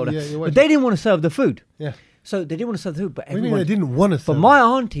even getting involved. Yeah, now. you're But watching. they didn't want to serve the food. Yeah. So they didn't want to serve the food, but What do you mean everyone they didn't want to But serve my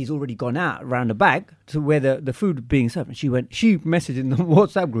auntie's already gone out around the back to where the food was being served. And she messaged in the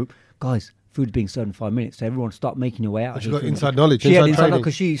WhatsApp group, guys, food's being served in 5 minutes. So everyone start making your way out. But you got inside knowledge, She had inside inside training.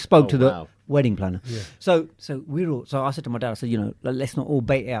 because she spoke to the wow. wedding planner. Yeah. So I said to my dad, I said, let's not all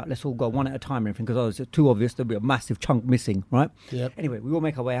bait it out. Let's all go one at a time and everything because it's too obvious. There'll be a massive chunk missing, right? Yep. Anyway, we all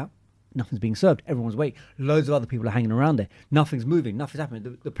make our way out. Nothing's being served. Everyone's waiting. Loads of other people are hanging around there. Nothing's moving. Nothing's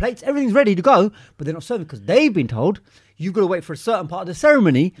happening. The plates, everything's ready to go, but they're not serving because they've been told you've got to wait for a certain part of the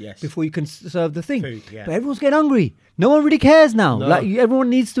ceremony before you can serve the thing. Food, yeah. But everyone's getting hungry. No one really cares now. No. Like everyone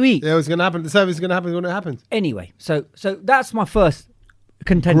needs to eat. Yeah, it's going to happen. The service is going to happen when it happens. Anyway, so that's my first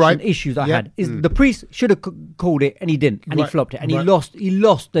contention Right. issues I Yeah. had is the priest should have called it and he didn't and he Right. flopped it and Right. he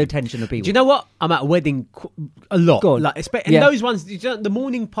lost the attention of people. Do you know what? I'm at a wedding a lot. Go on. Like, and Yeah. those ones, the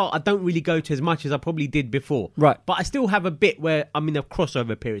morning part, I don't really go to as much as I probably did before. Right. But I still have a bit where I'm in a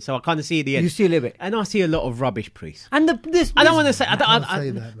crossover period, so I kind of see at the end. You see a little bit. and I see a lot of rubbish priests. And I don't want to say. I can't don't. say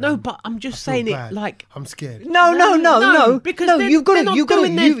that, Mm. No, man. but I'm just I feel saying bad. it like. I'm scared. No, because no, they're- you've got they're to, not you've got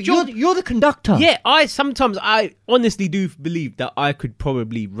doing their to, job. you're the conductor. Yeah, I honestly do believe that I could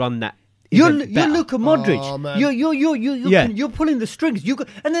probably run that. You're event better. Luka Modric. Oh, man. You're pulling the strings.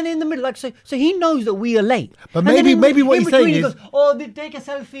 And then in the middle, like so he knows that we are late. But And then maybe what in he's between saying he is- goes, "Oh, take a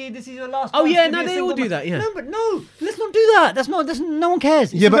selfie. This is your last." Oh, chance yeah, to no, be a they single all do man." that, yeah. No, but no, let's not do that. That's no one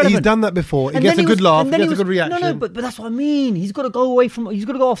cares. It's Yeah, but he's irrelevant. done that before. He And gets then a good laugh. and He then gets a good reaction. No, but that's what I mean. He's got to go away from. He's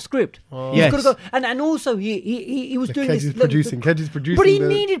got to go off script. He's Yes. got to go. And also he was doing Kedge this. is producing. Kedge is producing But he the-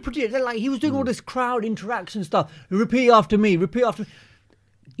 needed producing. Like he was doing all this crowd interaction stuff. Repeat after me. Repeat after me.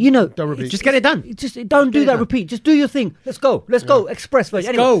 Don't repeat. Just get it done. Just don't do get it that. done. Repeat. Just do your thing. Let's go. Let's go. Express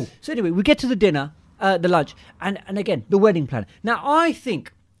version. Let's Anyway, go. So anyway, we get to the dinner, the lunch, and again the wedding planner. Now I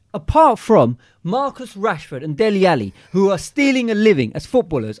think, apart from Marcus Rashford and Dele Alli, who are stealing a living as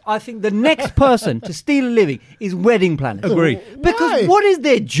footballers, I think the next person to steal a living is wedding planners. Agree. Because Why? what is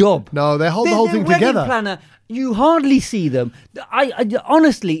their job? No, they hold the whole thing wedding together. Planner. You hardly see them. I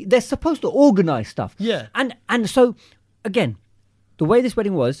honestly, they're supposed to organise stuff. Yeah. And so again. The way this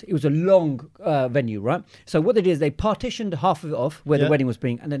wedding was, it was a long venue, right? So what they did is they partitioned half of it off where Yeah. the wedding was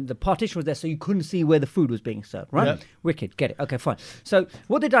being, and then the partition was there so you couldn't see where the food was being served, right? Yeah. Wicked, get it. Okay, fine. So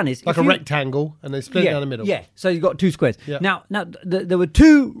what they've done is... Like if a you- rectangle, and they split it yeah, down the middle. Yeah, so you've got two squares. Yeah. Now there were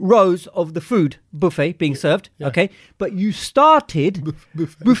 2 rows of the food buffet being served, okay? But you started...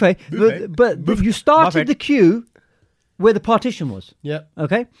 buffet. But you started Buffet. the queue where the partition was. Yeah.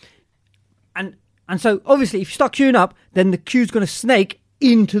 Okay? And so obviously if you start queuing up, then the queue's going to snake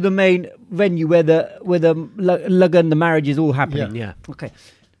into the main venue where the lagan, the marriage is all happening. Yeah. Okay.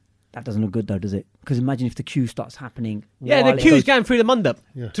 That doesn't look good though, does it? Because imagine if the queue starts happening. Yeah, while the it queue's goes going through the mandap.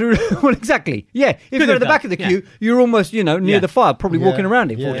 through. Well, exactly. Yeah. If you're have at the back done, of the yeah. queue, you're almost, near Yeah. the fire, probably Yeah, walking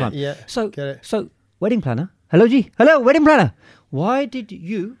around it full yeah, time. yeah. Get it. So wedding planner. Hello, G. Hello, wedding planner. Why did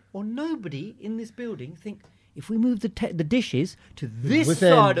you or nobody in this building think, if we move the dishes to this With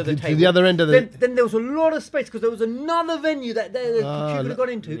side them, of the to table, the other end of the- then there was a lot of space because there was another venue that the queue could have gone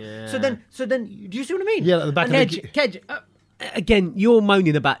into. Yeah. So then, do you see what I mean? Yeah, at the back of the Kedge, Kedge, again, you're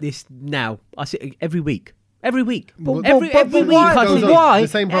moaning about this now. I see it every week. Every week. But every why? week. I goes see on. it. Why? The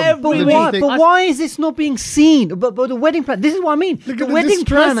same problem. But Every why? week. But why is this not being seen? But the wedding planner. This is what I mean. Look the at the wedding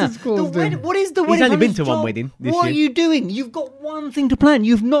distress planner. it's caused him. What is the He's wedding only been planner's to one job? wedding this What are year. you doing? You've got one thing to plan.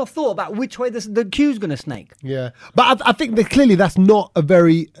 You've not thought about which way the queue's going to snake. Yeah. But I think that clearly that's not a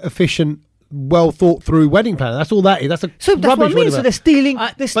very efficient, well thought through wedding planner. That's all that is. That's a So that's what I rubbish mean. wedding So planner. they're stealing.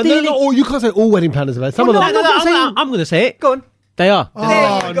 They're But stealing. not all. You can't say all wedding planners are bad. Some Well, of no, them. no, I'm saying- I'm going to say it. Go on. They are. Oh,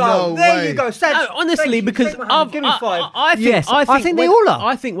 There you go. no there way. you go. Saj, No, honestly, thank you. because Shake my hand. Give me 5. I think they when- all are.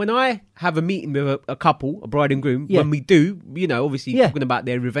 I think when I have a meeting with a couple, a bride and groom, Yeah. when we do, obviously Yeah. talking about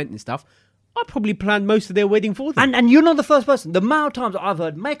their event and stuff, I probably plan most of their wedding for them. And you're not the first person. The amount of times I've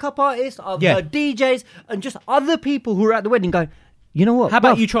heard makeup artists, I've Yeah. heard DJs, and just other people who are at the wedding going, you know what? How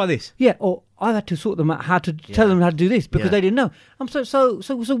about bruv, you try this? Yeah, or I've had to sort them out how to tell them how to do this because Yeah. they didn't know. I'm so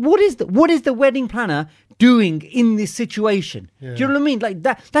what is the wedding planner doing in this situation? Do you know what I mean? Like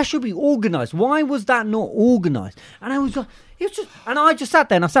that should be organised. Why was that not organised? And I was like, I just sat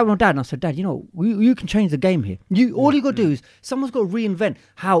there and I sat with my dad and I said, Dad, you can change the game here. All you got to do is someone's got to reinvent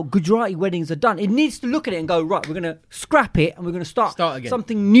how Gujarati weddings are done. It needs to look at it and go, right, we're going to scrap it and we're going to start again.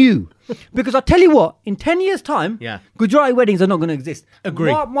 something new. Because I tell you what, in 10 years' time, Yeah. Gujarati weddings are not going to exist.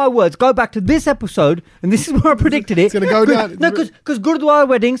 Agree. Mark my words, go back to this episode, and this is where I predicted it. It's gonna go down. No, because Gurdwara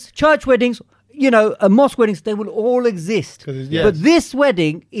weddings, church weddings, mosque weddings, they will all exist. Yes. But this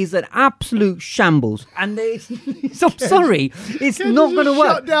wedding is an absolute shambles. And I'm sorry, it's not going to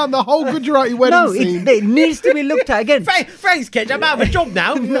work. Shut down the whole Gujarati wedding scene. It needs to be looked at again. Thanks, Kedge. I'm out of a job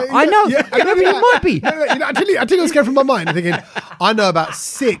now. I know. Maybe you might be. I tell you what's going through my mind. I'm thinking, I know about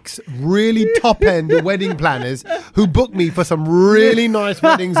 6 really top-end wedding planners who book me for some really nice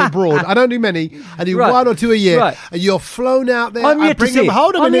weddings abroad. I don't do many. I do 1 or 2 a year. Right. And you're flown out there. I'm I yet to bring see them. it.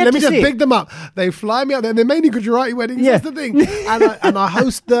 Hold on a I'm minute. yet Let me to just see it. big them up. They fly me out there. And they're mainly Gujarati weddings. Yeah. That's the thing. And I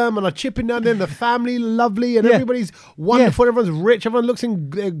host them and I chip in down there. And the family, lovely. And everybody's wonderful. Everyone's rich. Everyone looks in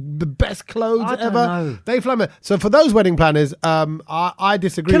the best clothes I don't ever. know. They fly me. So for those wedding planners, I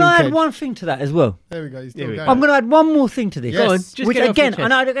disagree Can with I add Kedge. one thing to that as well? There we go. He's still we going. go. I'm going to add one more thing to this. Yes. Go on, just Which get it off your again,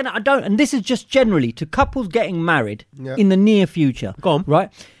 chest. I don't, and this is just generally to couples getting married Yeah. in the near future. Go on. Right?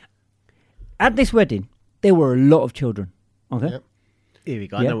 At this wedding, there were a lot of children. Okay? Yep. Here we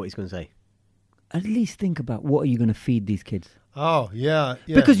go. I Yeah. know what he's going to say. At least think about what are you going to feed these kids? Oh, yeah.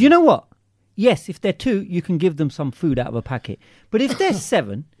 Because you know what? Yes, if they're 2, you can give them some food out of a packet. But if they're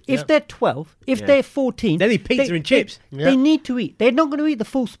 7, if they're 12, if they're 14... They need pizza and chips. They need to eat. They're not going to eat the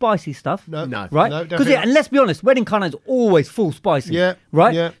full spicy stuff. No. Right? No, Because definitely and let's be honest, wedding kind is always full spicy. Yeah,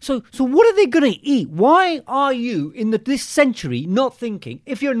 Right? yeah. So what are they going to eat? Why are you, in this century, not thinking,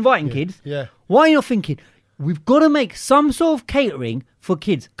 if you're inviting kids, yeah. why are you not thinking, we've got to make some sort of catering for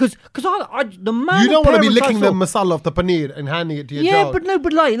kids? Because the man You don't want to be parents I licking saw- the masala off the paneer and handing it to your yeah, child. but no,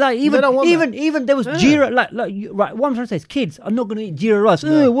 but like don't want even there was jeera right. What I'm trying to say is, kids are not going to eat jeera rice.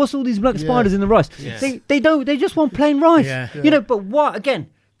 What's all these black spiders in the rice? They don't. They just want plain rice. Yeah. But what again,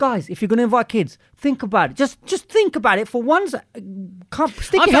 guys? If you're going to invite kids, think about it. Just think about it for once.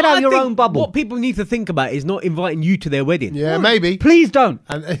 Stick your head out of your think own bubble. What people need to think about is not inviting you to their wedding. Yeah, maybe. Please don't.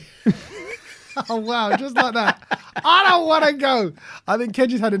 And, oh, wow, just like that. I don't want to go. I think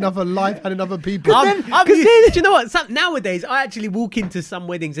Kedge's had enough of life, had enough of people. Do you know what? Nowadays, I actually walk into some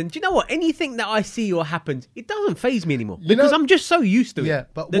weddings, and do you know what? Anything that I see or happens, it doesn't faze me anymore because I'm just so used to it. Yeah,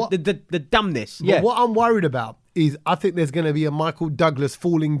 but the dumbness. But what I'm worried about is I think there's going to be a Michael Douglas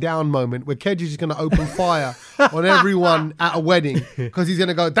falling down moment where Kedge is just going to open fire on everyone at a wedding because he's going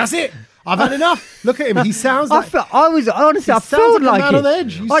to go, that's it. I've had enough. Look at him. He sounds like... I was honestly, I sounds felt like a man it. on the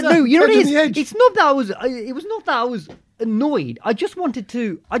edge. You I sound know. You know what Kedge it on the is? edge. It's not that I was. It was not that I was annoyed. I just wanted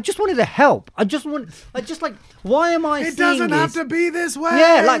to help. Why am I It seeing doesn't this? have to be this way.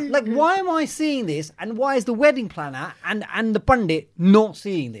 Yeah, like why am I seeing this? And why is the wedding planner and the pundit not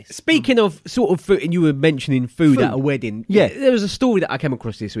seeing this? Speaking of sort of food, and you were mentioning food at a wedding. Yeah. There was a story that I came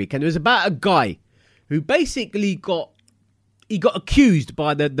across this week, and it was about a guy who basically got accused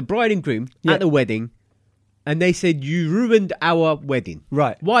by the bride and groom at the wedding, and they said, you ruined our wedding.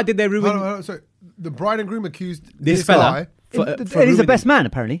 Right. Why did they ruin... Hold on, sorry. The bride and groom accused This guy fella for And he's the ruining- best man,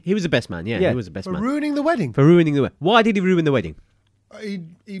 apparently. He was the best man, yeah. Yeah. He was the best for man. ruining the wedding. For ruining the wedding. Why did he ruin the wedding? He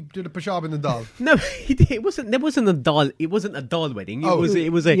did a peshab in the dal. No, he did. It wasn't a dal. It wasn't a dal wedding. It was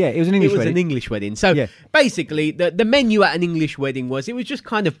an English wedding. An English wedding. So basically, the menu at an English wedding was just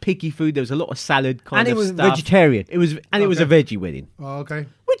kind of picky food. There was a lot of salad, kind And of it was stuff. vegetarian. It was a veggie wedding. Oh, okay.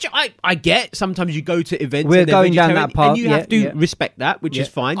 Which I get. Sometimes you go to events. We're and they're going down vegetarian, that path, and you have to yeah. respect that, which is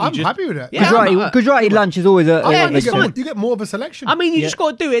fine. I'm happy with that. Yeah, Gujarati lunch is always a Yeah, it's vegetarian. fine. You get more of a selection. I mean, you just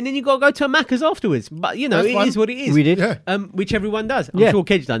got to do it, and then you got to go to a Macca's afterwards. But it That's fine. is what it is. We did. Yeah. Which everyone does. I'm Yeah. sure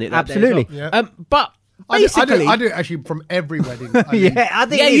Kedge's done it. That day as Absolutely. well. Yeah. But I do basically, it actually from every wedding. I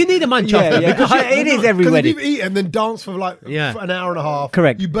think you need a munch after because it is every Because if wedding. you eat and then dance for for an hour and a half,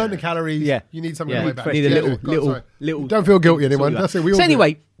 Correct. You burn the calories. Yeah. You need something Yeah, on the way back. need a Yeah, little, go on, sorry. little. Don't feel guilty, anyone. sort of That's it. We all so do.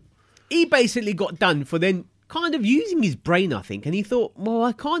 anyway, he basically got done for then kind of using his brain, I think, and he thought, well,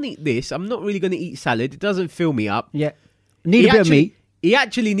 I can't eat this. I'm not really going to eat salad. It doesn't fill me up. Yeah. Need a bit of meat. He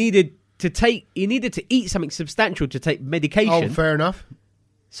actually needed to eat something substantial to take medication. Oh, fair enough.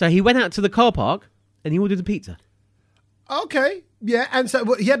 So he went out to the car park and he ordered a pizza. Okay. Yeah, and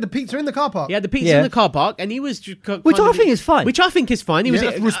so he had the pizza in the car park. He had the pizza in the car park, and he was just Which I think is fine. Which I think is fine. He was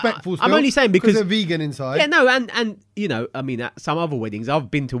that's respectful. I'm only saying because they're vegan inside. Yeah, no, and I mean, at some other weddings,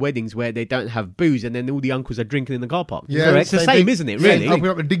 I've been to weddings where they don't have booze, and then all the uncles are drinking in the car park. Yeah, it's the same, thing. isn't it? Yeah, Really? open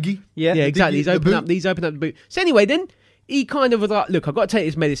up a diggy. Yeah. Yeah, exactly. The He's opened up the boot. So anyway, then he kind of was like, "Look, I've got to take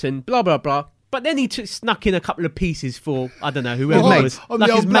this medicine." Blah blah blah. But then he snuck in a couple of pieces for, I don't know, whoever it was. On like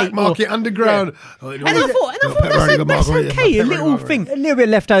the his old black mate market or- underground. Yeah. And I thought that's okay, a little thing. A little bit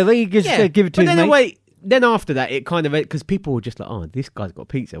left over. You just give it to but his then mate. then after that, it kind of, because people were just like, oh, this guy's got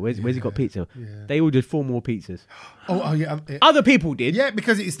pizza. Where's he got pizza? Yeah. They ordered 4 more pizzas. Oh yeah. Other people did. Yeah,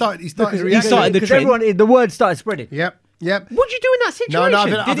 because he started He started the Because trend. everyone, the word started spreading. Yep. Yep. What do you do in that situation?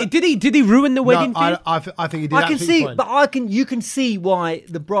 No, I think- did he ruin the wedding for you? I think he did. I can absolutely see, fine. but you can see why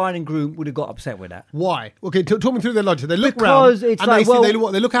the bride and groom would have got upset with that. Why? Okay, talk me through their logic. They look Because round it's and like, they see,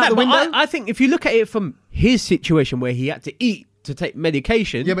 well- they look out the but window. I think if you look at it from his situation where he had to eat to take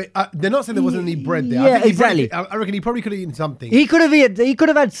medication. Yeah, but they're not saying there wasn't any bread there. Yeah, I think exactly. I reckon he probably could have eaten something. He could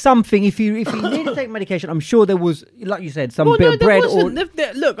have had something if he needed to take medication. I'm sure there was, like you said, some Well, bit no, of there bread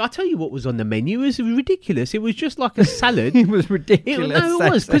wasn't. Look, I'll tell you what was on the menu. It was ridiculous. It was just like a salad. It was ridiculous. No,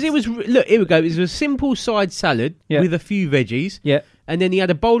 it was because it was. Look, here we go. It was a simple side salad with a few veggies. Yeah. And then he had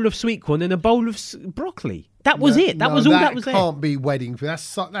a bowl of sweet corn and a bowl of broccoli. That was it. That was all that was there. Can't be wedding food.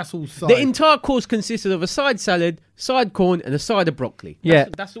 That's all side. The entire course consisted of a side salad, side corn, and a side of broccoli.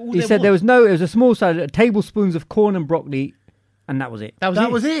 That's all. He said there was no. It was a small salad, tablespoons of corn and broccoli, and that was it. That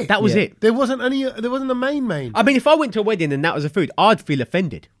was it. That was it. There wasn't any. There wasn't a main. I mean, if I went to a wedding and that was a food, I'd feel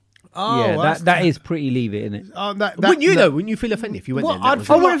offended. Oh, yeah, well, that is pretty leave it, isn't it? Wouldn't you though? Wouldn't you feel offended if you went there? And that was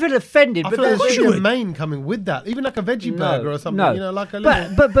I it? wouldn't feel offended, I but feel like there that's should be a main coming with that, even like a veggie burger or something. No, You know, like a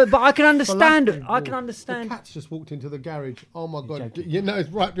little. but I can understand. falafel. I can The understand. cat's just walked into the garage. Oh my god! You know, it's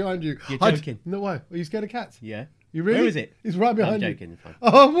right behind you. You're joking. No way. Are you scared of cats? Yeah. You really? Where is it? It's right behind I'm you. joking, it's fine.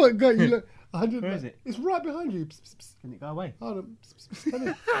 Oh my god! You look. 100. Where is it? It's right behind you. Psst, psst, psst. Can it go away? Hold on. Psst, psst,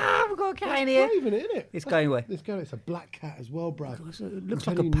 psst. We've got a cat in It's here. brave, isn't it? It's going away. It's going. It's a black cat as well, bro. It looks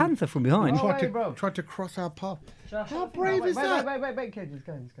like a panther from behind. Tried to cross our path. How brave is that? Wait, Ked, it's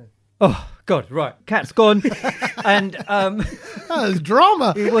going. Oh God! Right, cat's gone, and That was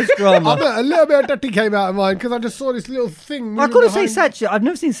drama. it was drama. A little bit of dirty came out of mine because I just saw this little thing. I moving gotta say, behind- Sach. I've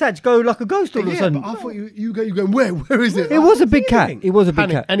never seen Sach go like a ghost all of a Yeah, sudden. but I thought you go. Where is it? It was a big cat. It was a big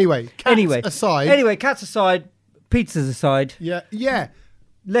Panic. cat. Anyway, cats aside. Anyway, cats aside, pizzas aside. Yeah.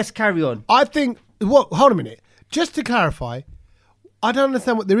 Let's carry on. I think. Hold a minute. Just to clarify, I don't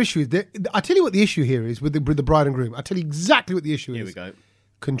understand what their issue is. I tell you what the issue here is with the bride and groom. I tell you exactly what the issue is. Here we go.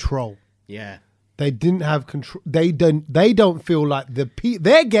 Control. Yeah. They didn't have control. They don't feel like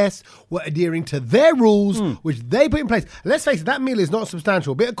their guests were adhering to their rules, which they put in place. Let's face it, that meal is not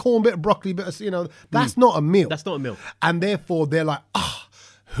substantial. Bit of corn, bit of broccoli, bit of that's not a meal. That's not a meal. And therefore, they're like,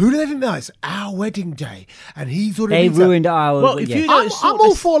 who do they think that is? Our wedding day, and he's already They ruined our. Well, if you don't I'm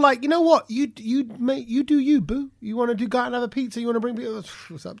all for you know what you do you boo. You want to go out and have a pizza? You want to bring people?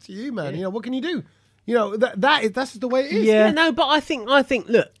 It's up to you, man. You know what can you do? You know that's just the way it is. Yeah. No, but I think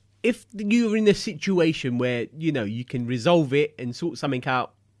look, if you're in a situation where you can resolve it and sort something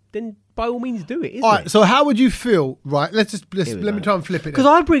out, then by all means do it. All right. So how would you feel? Right. Let me try and flip it. Because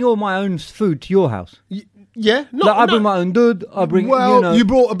I bring all my own food to your house. Yeah. I bring my own dud. I bring. Well, you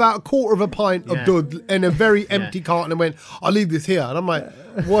brought about a quarter of a pint of dud in a very empty carton and went, "I'll leave this here." And I'm like,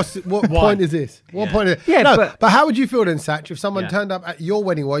 "What point is this? What point is it?" Yeah, no, but how would you feel then, Sach, if someone turned up at your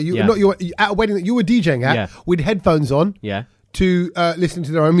wedding, at a wedding that you were DJing at, with headphones on, to listen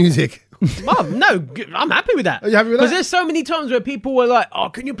to their own music? Mum, no, I'm happy with that. Are you happy with that? Because there's so many times where people were like, "Oh,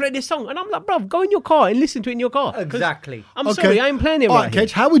 can you play this song?" And I'm like, "Bruv, go in your car and listen to it in your car." 'Cause Exactly. I'm sorry, I ain't playing it All right here.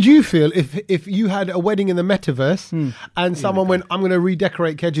 Kedge, how would you feel if you had a wedding in the metaverse and someone went, "I'm going to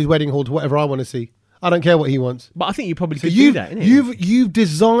redecorate Kedge's wedding hall to whatever I want to see. I don't care what he wants." But I think you probably So could do that, innit? you've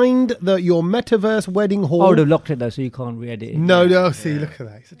designed your metaverse wedding hall. I would have locked it though, so you can't re-edit it. No. See, look at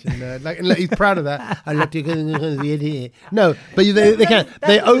that. He's such a nerd. And he's proud of that. I love to No, but they can't.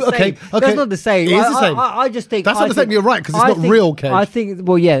 Okay. That's not the same. It is the same. I just think That's not the same. You're right, 'cause it's not real, Kedge. I think.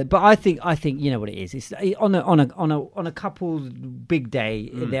 Well, yeah, but I think you know what it is. It's on a couple's big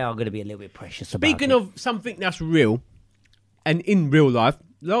day. They are going to be a little bit precious. Speaking about of something that's real, and in real life,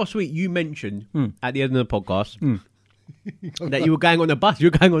 last week you mentioned at the end of the podcast that you were going on a bus. You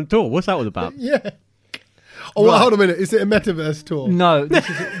were going on tour. What's that all about? Yeah. Oh, well, hold a minute. Is it a metaverse tour? No,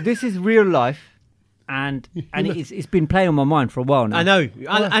 this is real life, and it's been playing on my mind for a while now. I know,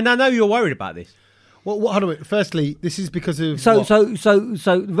 and I know you're worried about this. Well, hold on a minute. Firstly, this is because of So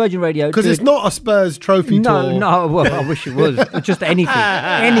Virgin Radio, because it's not a Spurs trophy tour. No. Well, I wish it was. Just anything,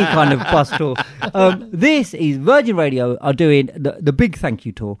 any kind of bus tour. This is Virgin Radio are doing the big thank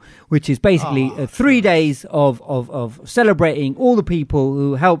you tour, which is basically 3 days of celebrating all the people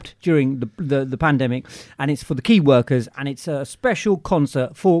who helped during the pandemic, and it's for the key workers, and it's a special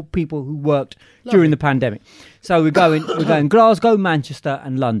concert for people who worked during the pandemic. So we're going Glasgow, Manchester,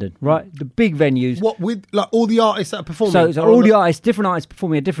 and London, right? The big venues. What with like all the artists that are performing? So all the artists, different artists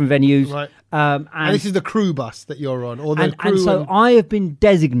performing at different venues, right? And this is the crew bus that you're on, or the crew. And so I have been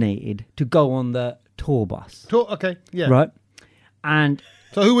designated to go on the tour bus. Okay, yeah, right. And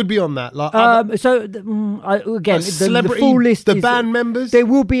so who would be on that? Like, again, celebrity, the full list. The is, band members. There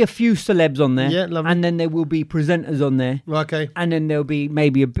will be a few celebs on there, Yeah, lovely. and then there will be presenters on there, Okay, and then there'll be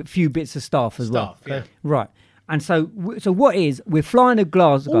maybe a few bits of staff as well. Yeah. Right. And so what is, we're flying to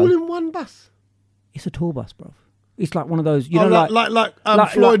Glasgow. All in one bus. It's a tour bus, bro. It's like one of those, like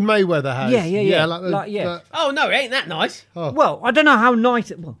Floyd Mayweather has. Yeah. Oh no, it ain't that nice. Oh. Well, I don't know how nice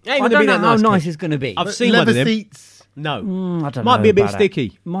it. Well, Ain't I gonna don't be know that how nice, nice kid. it's going to be. I've seen Leather one of them. seats. No, I don't might know be a bit about that.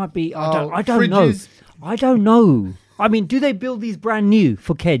 sticky. Might be. I don't fridges. know. I don't know. I mean, do they build these brand new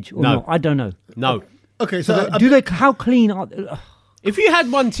for Kedge or No. not? I don't know. No. Okay, so Do they? How clean are? If you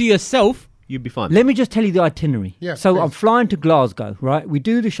had one to yourself, you'd be fine. Let me just tell you the itinerary. Yeah, so please. I'm flying to Glasgow, right? We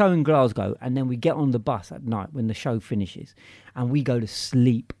do the show in Glasgow, and then we get on the bus at night when the show finishes, and we go to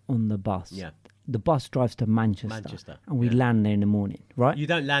sleep on the bus. Yeah. The bus drives to Manchester. And we yeah. land there in the morning, right? You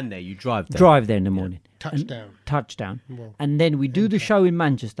don't land there, you drive there. Drive there in the morning. Touchdown. And then we do the show in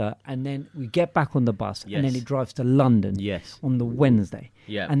Manchester, and then we get back on the bus, and then Yes. it drives to London Yes. on the Wednesday.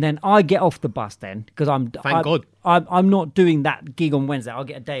 Yeah. And then I get off the bus then, because Thank God. I'm not doing that gig on Wednesday. I'll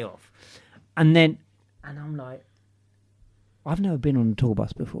get a day off. And I'm like, I've never been on a tour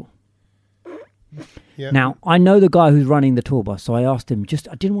bus before. Yeah. Now I know the guy who's running the tour bus, so I asked him.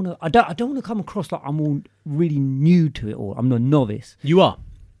 I don't want to come across like I'm all really new to it all. I'm a novice. You are.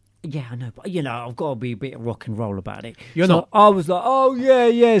 Yeah, I know, but I've got to be a bit rock and roll about it. You're So not. I was like, oh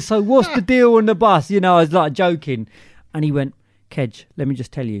yeah. So what's the deal on the bus? I was like joking, and he went, Kedge, let me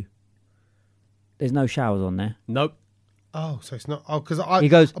just tell you, there's no showers on there. Nope. Oh, so it's not. Oh, because He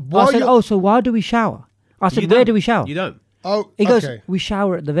goes, I said, so why do we shower? I said, where do we shower? You don't. Oh, He goes, okay. we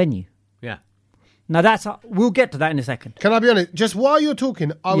shower at the venue. Yeah. Now we'll get to that in a second. Can I be honest? Just while you're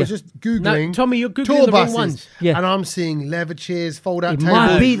talking, I was just Googling. No, Tommy, you're Googling tour the wrong buses, ones. Yeah. and I'm seeing leather chairs, fold-out It tables,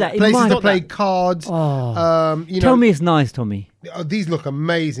 might be that. It places might to not play that. cards. Oh. Know, Tell me it's nice, Tommy. these look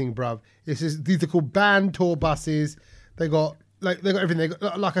amazing, bruv. These are called band tour buses. They got everything. They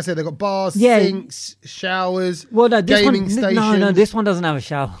got, like I said, they got bars, sinks, showers. Well, no, this gaming one, stations. no, this one doesn't have a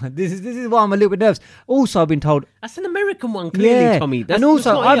shower. This is why I'm a little bit nervous. Also, I've been told, That's an American one, clearly, Tommy. and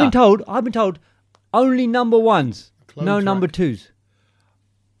also I've been told, only number ones, Clone no track. number twos.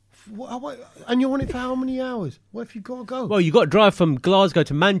 And you want it for how many hours? What if you got to go? Well, you got to drive from Glasgow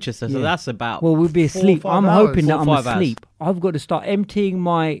to Manchester, so Yeah. that's about. Well, we'll be 4 or asleep. 5 I'm hours. hoping that 4 or I'm 5 hours. asleep. I've got to start emptying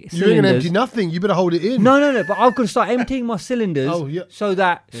my you ain't cylinders. gonna empty nothing. You better hold it in. No, but I've got to start emptying my cylinders Oh, yeah. so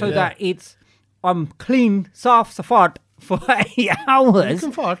that I'm clean, fart for 8 hours. You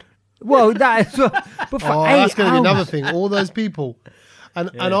can fart. Well, that is, but for 8 That's going to be another hours. thing. All those people, and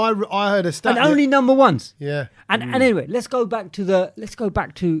I heard a stat. And only number ones. yeah. And anyway, let's go back to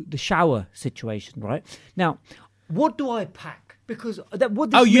the shower situation, right? Now, what do I pack? Because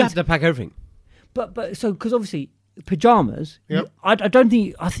what this Oh, you means- have to pack everything. but so because obviously pajamas. Yep. I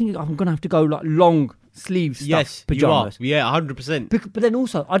think I'm gonna have to go like long sleeve stuff. Yes, pajamas. you are. Yeah, 100%. But then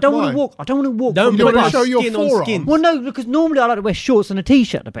also, I don't want Why? to walk. I don't want to walk. Don't from You the don't want bus. to show your skin on forearm. skin. Well, no, because normally I like to wear shorts and a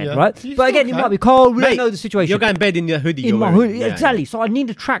t-shirt to bed, Yeah. right? You But again, still it might can. be cold. We Mate, don't know the situation. You're going to bed in your hoodie. in you're my wearing. hoodie, Yeah, exactly. So I need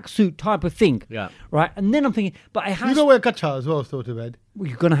a tracksuit type of thing. Yeah. Right, and then I'm thinking, but it has. You got to wear gacha as well, still to bed. Well,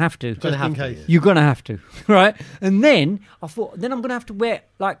 you're gonna have to. Just in case. You're gonna have to, right? And then I thought, then I'm gonna have to wear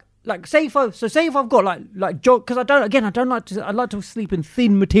like say if I've got like jog, because I don't like to. I like to sleep in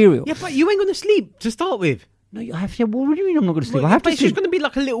thin material. Yeah, but you ain't going to sleep to start with. No, I have to. Well, what do you mean I'm not going to sleep? Well, I have but to it's just sleep. going to be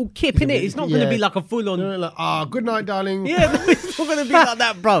like a little kip in it. It's not going to be like a full on. You're like, good night, darling. Yeah, no, it's not going to be like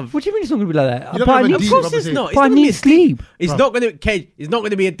that, bruv. What do you mean it's not going to be like that? You don't But I have a need deep to- Of course it's Obviously. not. It's But I not gonna be need a sleep. It's not going to. It's not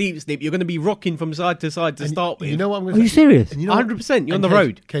going to be a deep sleep. You're going to be rocking from side to side to start with. You know what I'm going Are to you say? serious? And you know what? 100%. You're on And the Kedge,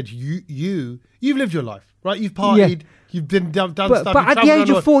 road. Kedge, you've lived your life, right? You've partied. You've done stuff. But you've at the travelled age around of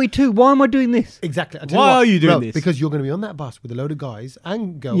the world. 42, why am I doing this? Exactly. I tell Why what, are you doing bro, this? Because you're going to be on that bus with a load of guys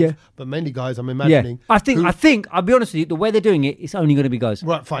and girls, Yeah. but mainly guys. I'm Yeah, imagining. I think who- I'll be honest with you. The way they're doing it, it's only going to be guys.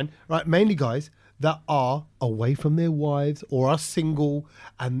 Right, fine. Right, mainly guys that are away from their wives or are single,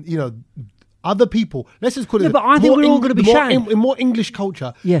 and other people. Let's just call it. Yeah, but I think we're all gonna be shattered. in more English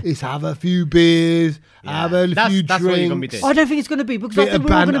culture. Yeah. Is have a few beers, have a few that's what you're gonna be drinks. doing. I don't think it's going to be because I Bit think of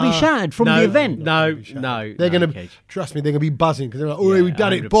we're all going to be banter. shattered from the event. No. They're no, gonna Kedge. trust me. They're gonna be buzzing because they're like, "Oh, Yeah, we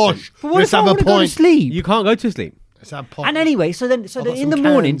done it, 100%. bosh. But what Let's if I have a want to go to point. sleep? You can't go to sleep. Let's have a point." And anyway, so then got in some the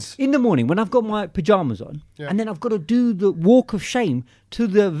cans. morning when I've got my pajamas on, Yeah. and then I've got to do the walk of shame to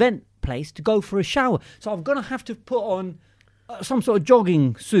the event place to go for a shower. So I'm gonna have to put on some sort of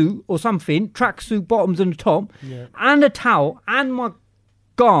jogging suit or something, tracksuit bottoms and a top, and a towel, and my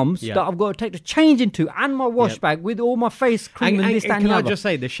garms that I've got to take to change into, and my wash bag with all my face cream and, this, that, and can the I other. just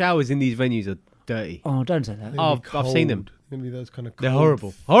say the showers in these venues are dirty. Oh, don't say that. Oh, I've seen them. Maybe those kind of. They're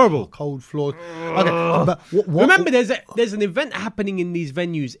cold- horrible. Cold floors. Okay, but what, Remember, there's an event happening in these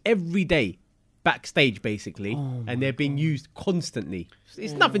venues every day. backstage basically, and they're being used constantly.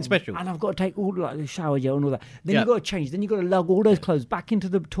 It's nothing special. And I've got to take all like the shower gel and all that. Then Yeah. you've got to change. Then you've got to lug all those clothes back into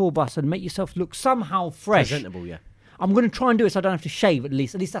the tour bus and make yourself look somehow fresh. Presentable, yeah. I'm going to try and do it so I don't have to shave at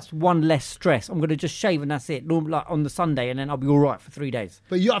least. At least that's one less stress. I'm going to just shave and that's it. Like on the Sunday, and then I'll be all right for 3 days.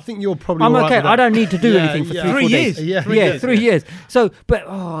 But I think you're probably. I'm all right okay. with that. I don't need to do Yeah, anything for yeah. 3 years. days. Yeah, 3 years. 3 years. So, but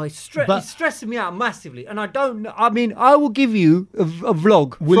it's But- stressing me out massively, and I don't. I mean, I will give you a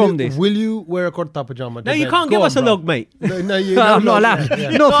vlog Will this. you wear a kurta pajama? No, you can't give us a log, mate. No, you. I'm not allowed.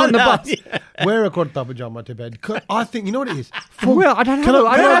 Yeah. Not from the bus. Wear a kurta pajama to bed. I think you know what it is. Well, I don't have.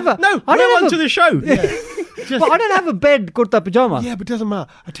 I don't have a. No, I we're don't on have to the show. But I don't have a bed kurta pajama. Yeah, but it doesn't matter.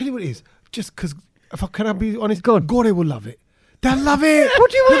 I tell you what it is. Just because, can I be honest? Go on. Gore will love it. They'll love it.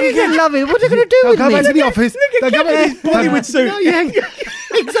 What do you mean they love it? What are they going to do They'll with go me? back to the office. They'll go back to his Bollywood suit. No, yeah,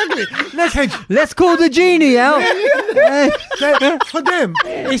 exactly. Let's call the genie out. For them,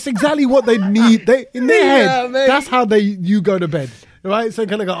 it's exactly what they need. In their Yeah, head, mate. that's how you go to bed. Right? So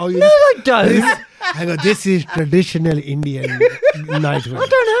kind of go, oh, No, I don't. I go, this is traditional Indian nightwear. I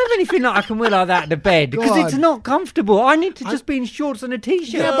don't have anything that I can wear like that to bed because Go it's on. not comfortable. I need to just be in shorts and a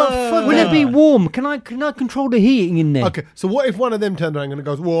t-shirt. Yeah, but for will them- it be warm? Can I control the heating in there? Okay, so what if one of them turned around and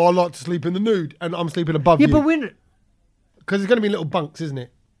goes, well, I like to sleep in the nude and I'm sleeping above Yeah, you? but we're. Because it's going to be little bunks, isn't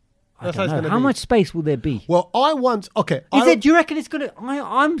it? I That's don't how it's know. gonna How be. much space will there be? Well, I once... Okay. Do you reckon it's gonna?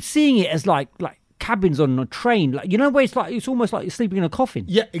 I'm seeing it as like cabins on a train, like where it's almost like you're sleeping in a coffin.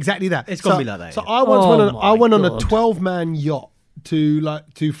 Yeah, exactly that. It's gonna be like that, So yeah. I once went on a God. 12-man yacht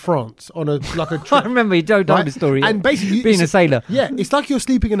to France on a trip. I remember you told Right? the story. And basically, being a sailor. Yeah, it's like you're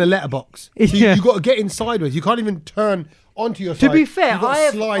sleeping in a letterbox. So Yeah. you got to get in sideways. You can't even turn onto your side. To be fair, You've got I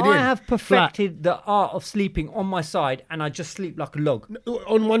to slide in have flat. perfected the art of sleeping on my side, and I just sleep like a log.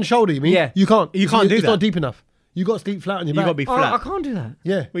 On one shoulder, you mean? Yeah. You can't. You can't do It's that. not deep enough. You got to sleep flat on your You back. got to be I flat. can't do that.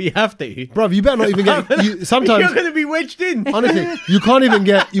 Yeah. Well, you have to. Bruv, you better not even get... sometimes... You're going to be wedged in. Honestly, you can't even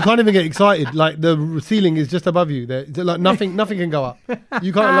get excited. Like the ceiling is just above you. Like nothing can go up.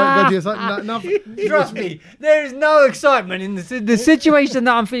 You can't go to your side. Nothing. Trust me, there is no excitement in the situation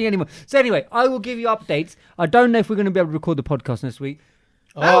that I'm feeling anymore. So anyway, I will give you updates. I don't know if we're going to be able to record the podcast next week.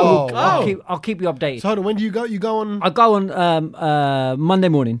 I'll keep you updated. So hold on, when do you go? You go on. I go on Monday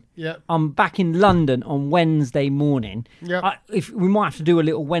morning. Yeah. I'm back in London on Wednesday morning. Yeah. If we might have to do a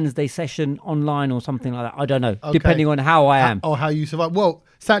little Wednesday session online or something like that. I don't know, Okay. depending on how I am. Or how you survive. Well,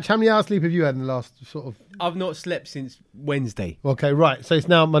 Sach, how many hours sleep have you had in the last sort of? I've not slept since Wednesday. Okay, right. So it's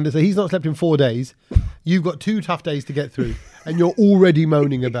now Monday. So he's not slept in 4 days. You've got 2 tough days to get through, and you're already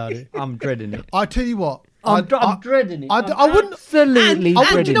moaning about it. I'm dreading it. I tell you what. I'm dreading it. I wouldn't. Absolutely And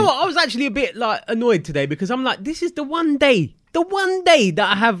dreading you know it. what? I was actually a bit like annoyed today because I'm like, this is the one day that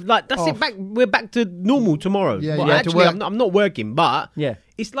I have like that's it. We're back to normal tomorrow. Yeah, well, you had to actually, work. I'm not working, but Yeah.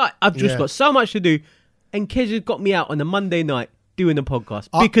 it's like I've just Yeah. got so much to do, and Kej has got me out on a Monday night doing a podcast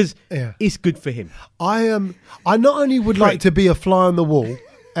because yeah. it's good for him. I not only would like to be a fly on the wall,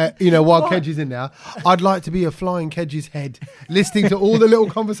 while Kedge is in there, I'd like to be a fly in Kedge's head, listening to all the little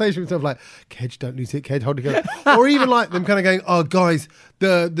conversations and stuff like, Kedge, don't lose it, Kedge, hold it together. Or even like them kind of going, oh, guys,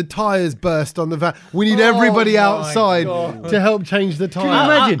 the tyres burst on the van. We need everybody outside to help change the tyre. Can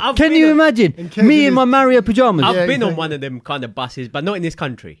you imagine? I've Can been you on- imagine Kevin me in is- my Mario pajamas? I've Yeah, been on exactly. one of them kind of buses, but not in this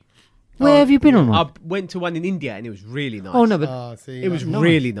country. Where have you been on one? I went to one in India and it was really nice. Oh no, but See, it was like,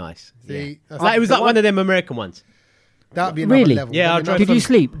 really nice. See, that's Like, it was the like one of them American ones. That'd be another Really? level. Yeah, I That'd be drove Did another- you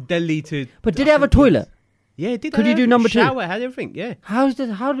sleep? Delhi to. But did it have a toilet? Yeah, it did. Could have you do everything. number 2? Shower, had everything. Yeah. How's this?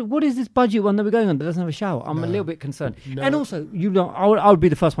 What is this budget one that we're going on that doesn't have a shower? I'm a little bit concerned. And also, I would be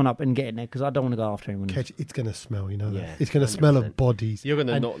the first one up and get in there because I don't want to go after anyone. Kedge, it's going to smell, you know that. Yeah, It's going to smell of 100%. bodies. You're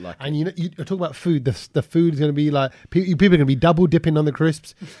gonna And- not like And you know, you talk about food. The food's going to be like, people are going to be double dipping on the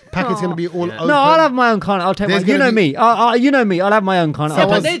crisps. Packets going to be all open. No, I'll have my own kind. I'll take There's my. You gonna know be- me. You know me. I'll have my own kind. Yeah, I'll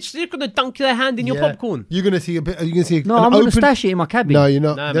but have- they're going to dunk their hand in your Yeah. popcorn. You're going to see a bit. You're going to see. No, an I'm going to open- stash it in my cabin. No, you're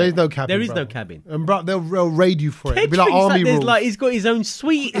not. No, there mate. is no cabin. There is bro. no cabin. And bro, they'll raid you for it. It'll be like Treats army there's rules. like he's got his own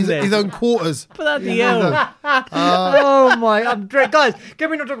suite in there. his own quarters. Bloody hell. Oh my! I'm guys. Can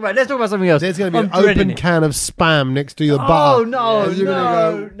we not talk about it? Let's talk about something else. There's going to be I'm an open dreading it. can of spam next to your Oh butter. no! And you're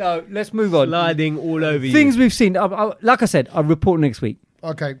gonna No! Let's move on. Sliding all over you. Things we've seen. Like I said, I'll report next week.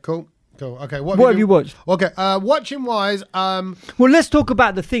 Okay, cool. Okay, What have you watched? Okay, watching wise, Well, let's talk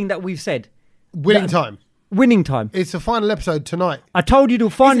about the thing that we've said. winning time. Winning time. It's the final episode tonight. I told you to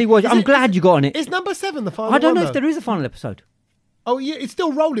finally watch. is I'm it- glad you got on it. It's number 7, the final I don't one, know if though. there is a final episode. Oh yeah, it's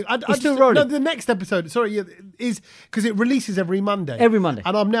still rolling. It's still rolling. No, the next episode, sorry, is because it releases every Monday. Every Monday.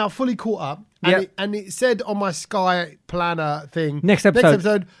 And I'm now fully caught up. And it said on my Sky Planner thing, Next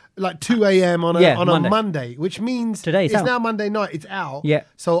episode like 2 a.m. on Monday. a Monday, which means Today it's out. now Monday night. It's out. Yeah.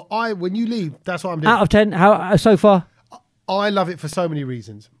 So when you leave, that's what I'm doing. Out of 10, how so far? I love it for so many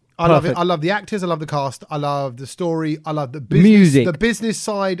reasons. I love it. I love the actors. I love the cast. I love the story. I love the business, music, the business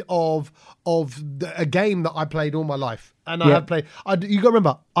side of a game that I played all my life, and I have played. You got to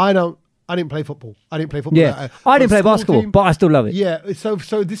remember, I didn't play football. I didn't play football. Yeah, I didn't play basketball, but I still love it. Yeah, so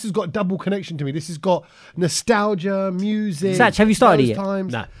this has got double connection to me. This has got nostalgia, music. Sach, have you started it yet?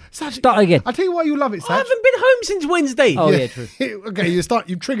 No. Sach, start again. I'll tell you why you love it, Sach. I haven't been home since Wednesday. Oh yeah, true. Okay,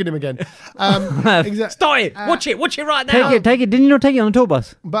 you've triggered him again. Exactly. Start it. Watch it right now. Take it. Didn't you not take it on the tour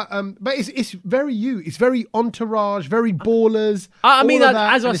bus? But it's very you. It's very entourage, very ballers. I mean, all of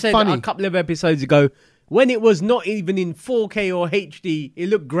that, as I and it's said funny. a couple of episodes ago, when it was not even in 4K or HD, it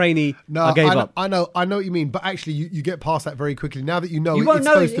looked grainy. No, I gave up. I know what you mean, but actually, you get past that very quickly. Now that you know, You won't it's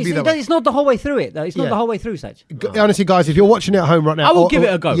know. supposed to be that way. It's not the whole way through it, though. It's not Yeah. the whole way through, Sach. Honestly, guys, if you're watching it at home right now, I will give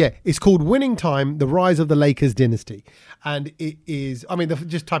it a go. Yeah, it's called Winning Time: The Rise of the Lakers Dynasty, and it is. I mean,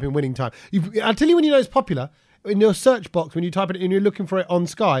 just type in Winning Time. I'll tell you when you know it's popular. In your search box, when you type it and you're looking for it on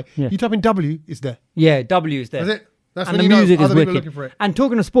Sky, you type in W, it's there. Yeah, W is there. That's it. That's and when the you music know is other people are wicked. looking for it. And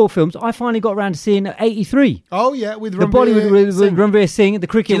talking of sport films, I finally got around to seeing 83. Oh yeah, with The Bollywood with Ranveer Singh, the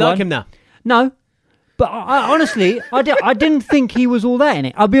cricket Do you one. like him now? No. But I honestly, I didn't think he was all that in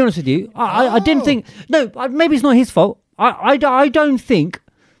it. I'll be honest with you. I didn't think... No, maybe it's not his fault. I don't think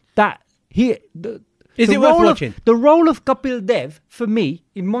that he... Is it worth watching? The role of Kapil Dev, for me,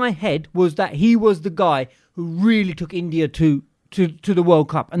 in my head, was that he was the guy who really took India to the World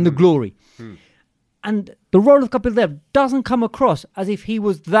Cup and the glory. And the role of Kapil Dev doesn't come across as if he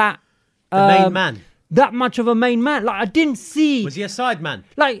was that... The main man. That much of a main man. Like, I didn't see... Was he a side man?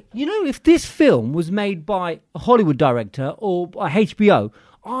 Like, you know, if this film was made by a Hollywood director or a HBO,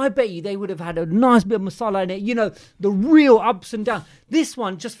 I bet you they would have had a nice bit of masala in it. You know, the real ups and downs. This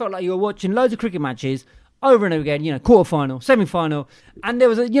one just felt like you were watching loads of cricket matches over and over again, you know, quarter-final, semi-final, and there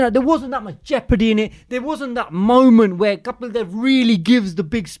wasn't that much jeopardy in it. There wasn't that moment where Kapil Dev really gives the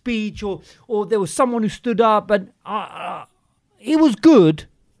big speech, or there was someone who stood up, and it was good,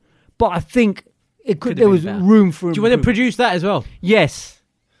 but I think there was room for... Do you want to produce that as well? Yes.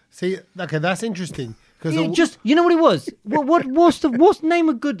 See, okay, that's interesting. You know what it was? What's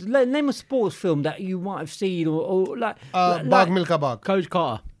the name a sports film that you might have seen or like Bag Milka Bag. Coach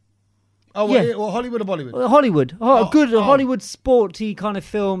Carter. Oh, Yeah. well, Hollywood or Bollywood? Hollywood, Hollywood sporty kind of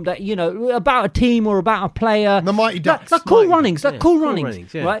film that, you know, about a team or about a player. The Mighty Ducks. Like Cool Runnings, Cool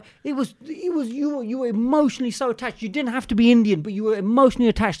Runnings, yeah. right? It was you were emotionally so attached. You didn't have to be Indian, but you were emotionally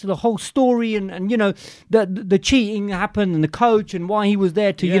attached to the whole story and you know the cheating happened and the coach and why he was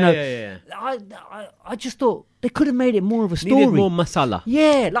there to I just thought they could have made it more of a story. Needed more masala.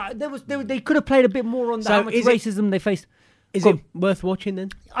 Yeah, like they could have played a bit more on how much racism they faced. Is it worth watching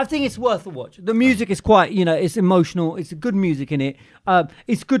then? I think it's worth a watch. The music is quite, you know, it's emotional. It's good music in it.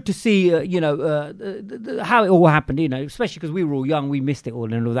 It's good to see, how it all happened, you know, especially because we were all young. We missed it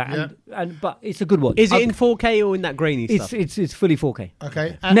all and all that. Yeah. But it's a good watch. Is it in 4K or in that grainy stuff? It's fully 4K.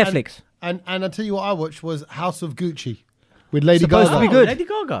 Okay. Netflix. And I'll tell you what I watched was House of Gucci with Lady Supposed Gaga. to be good. Lady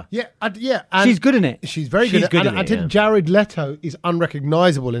Gaga. Yeah, and She's good in it. She's very She's good. good And in I it, think yeah. Jared Leto is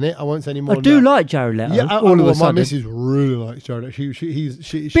unrecognisable in it. I won't say any more. I do like Jared Leto. Yeah, all of a my sudden. missus really likes Jared Leto.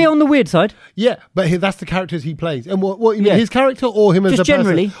 She Bit on the weird side. yeah, but that's the characters he plays. And what you mean, Yeah. his character or him as Just a person?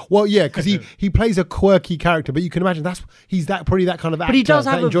 generally. Well, yeah, because he plays a quirky character, but you can imagine he's probably that kind of actor But he does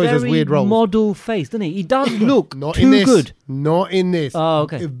that have a enjoys those very weird roles. model face, doesn't he? He does look Not too in this. good. Not in this. Oh,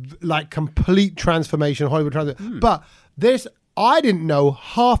 okay. Like complete transformation, Hollywood transformation. But I didn't know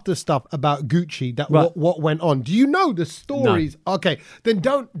half the stuff about Gucci what went on. Do you know the stories? No. Okay, then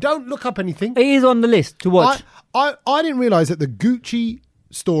don't look up anything. It is on the list to watch. I didn't realize that the Gucci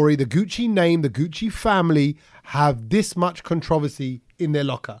story, the Gucci name, the Gucci family have this much controversy in their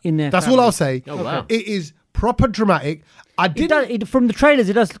locker. That's family. all I'll say. Oh, wow. It is proper dramatic. From the trailers,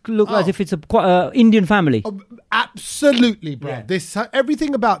 it does look as if it's quite an Indian family. Absolutely, bro. Yeah.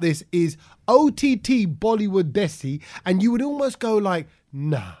 Everything about this is OTT Bollywood Desi, and you would almost go like,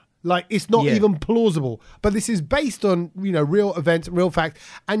 nah. Like, it's not even plausible. But this is based on, you know, real events, real facts.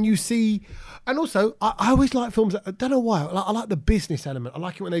 And you see... And also, I always like films... I don't know why. I like the business element. I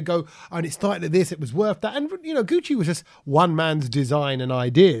like it when they go, and it started at this, it was worth that. And, you know, Gucci was just one man's design and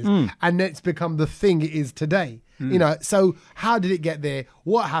ideas. And it's become the thing it is today. You know, so how did it get there?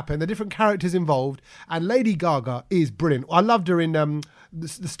 What happened? The different characters involved. And Lady Gaga is brilliant. I loved her in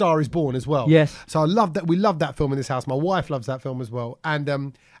The Star Is Born as well. Yes. So I love that. We love that film in this house. My wife loves that film as well.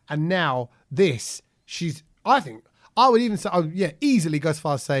 And now this, I think. I would even say, easily go as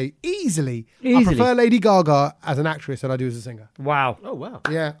far as say, easily. I prefer Lady Gaga as an actress than I do as a singer. Wow. Oh, wow.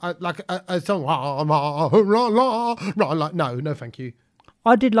 Yeah, like a song, no, thank you.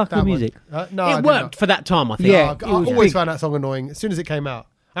 I did like the music. No, I It did worked not. for that time, I think. Yeah. I always found that song annoying as soon as it came out.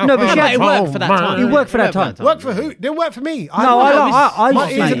 No, but it worked for that time. It worked for that time. Worked for who? It didn't work for me.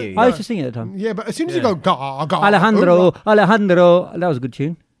 I used to sing it at the time. Yeah, but as soon as you go, Gaga, Alejandro, that was a good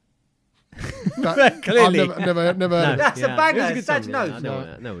tune. I've Clearly. never heard it. That's a banger. It was a good Sach song, knows. I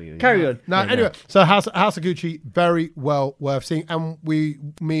know what you mean. Carry on. No, anyway, so House of Gucci, very well worth seeing, and me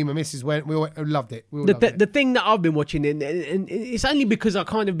and my missus we loved it. We all loved it. The thing that I've been watching, and it's only because I've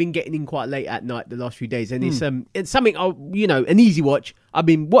kind of been getting in quite late at night the last few days, and it's something an easy watch. I've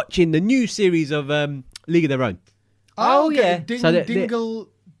been watching the new series of League of Their Own. Oh yeah, Dingle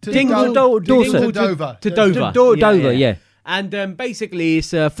to Dover. Dover, yeah. And basically,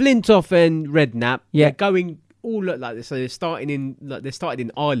 it's Flintoff and Redknapp. Yeah. They're going all like this. So they started in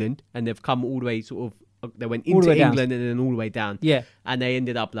Ireland, and they've come all the way they went All the into way down. England and then all the way down. Yeah. And they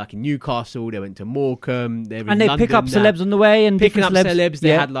ended up like in Newcastle. They went to Morecambe. They're And in they London pick up now. celebs on the way and Picking up different celebs. They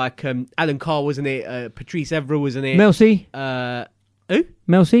Yeah. had like Alan Carr, wasn't it? Patrice Evra, wasn't it? Mel C. Who?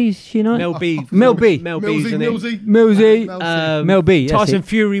 Mel C, is she not? Mel B. Mel B. Mel B, wasn't it? Millsy. Mel B. that's Tyson it.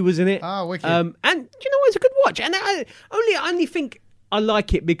 Fury was in it. Ah, wicked. And you know what? It's a good watch. And I only think I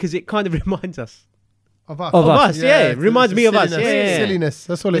like it because it kind of reminds us of us. Of us. Yeah, it reminds me of us. Yeah. Silliness.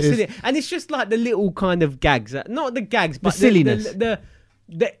 That's all it is. And it's just like the little kind of gags, not the gags, but silliness.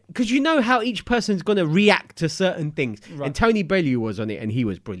 Because you know how each person's going to react to certain things. Right. And Tony Bellew was on it, and he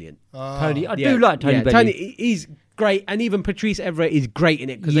was brilliant. Tony, I do like Tony Bellew. Tony, he's great, and even Patrice Evra is great in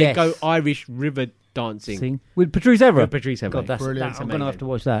it because they go Irish river dancing. With Patrice Evra. Patrice Evra. God, that's Brilliant. I'm going to have to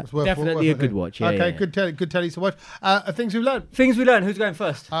watch that. Definitely a good watch. Yeah, okay, yeah. good telly to watch. Things we've learned. Things we learned. Who's going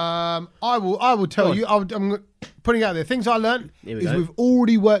first? I will tell you. I'm putting it out there. Things I learned Here we is go. we've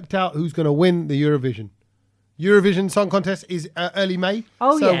already worked out who's going to win the Eurovision. Eurovision Song Contest is early May.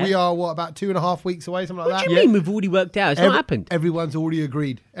 Oh, so yeah. we are, about 2.5 weeks away, something like What that. do you mean we've already worked out? It's not happened. Everyone's already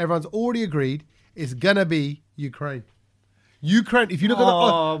agreed. It's going to be Ukraine. Ukraine, if you look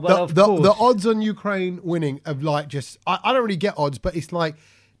at the odds on Ukraine winning of like just, I don't really get odds, but it's like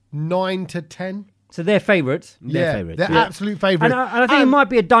 9 to 10. So they're favourites. They're absolute favourites. And I think it might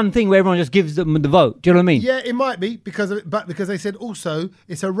be a done thing where everyone just gives them the vote. Do you know what I mean? Yeah, it might be because they said also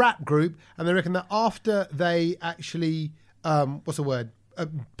it's a rap group, and they reckon that after they actually perform,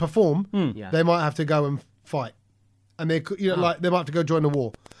 they might have to go and fight, and they they might have to go join the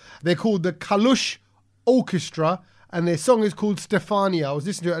war. They're called the Kalush Orchestra, and their song is called Stefania. I was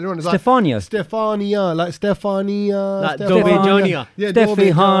listening to it earlier on. It's Stefania. Like Stefania. Like Dovijania. Yeah,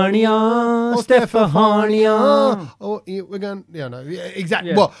 Stefania. Stefania. Oh, we're going. Yeah, no,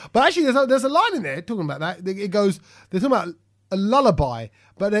 exactly. Yeah. Well, but actually, there's a line in there talking about that. It goes. They're talking about a lullaby,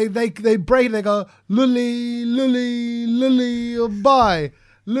 but they braid. They go lully, lully, lully, bye.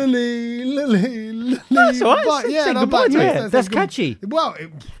 Lily. That's all right. But, That's catchy. Well,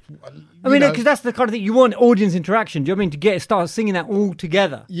 I mean, because that's the kind of thing you want audience interaction. Do you know what I mean? To start singing that all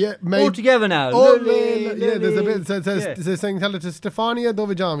together. Yeah, all together now. Yeah, there's a bit. They're saying tell it to Stefania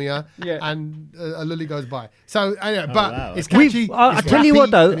Dovijania, and a lily goes by. So, but it's catchy. I tell you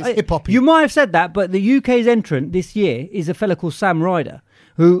what, though, hip-hoppy. you might have said that, but the UK's entrant this year is a fella called Sam Ryder,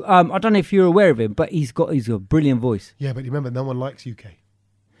 who I don't know if you're aware of him, but he's got a brilliant voice. Yeah, but remember, no one likes UK.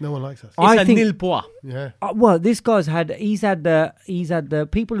 No one likes us. It's a nil point. Yeah. Well, this guy's he's had the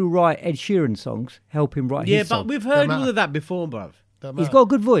people who write Ed Sheeran songs help him write his songs. But we've heard all of that before, bruv. He's got a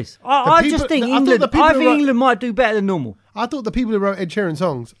good voice. I just think England. England might do better than normal. I thought the people who wrote Ed Sheeran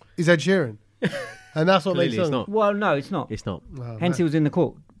songs is Ed Sheeran, and that's what they sung. Well, no, it's not. It's not. Oh, hence, he was in the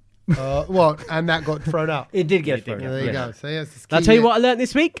court. And that got thrown out. It did get thrown out. There you go. So yes, I'll tell you what I learned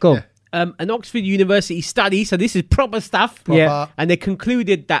this week. Go. An Oxford University study, so this is proper stuff. Yeah. And they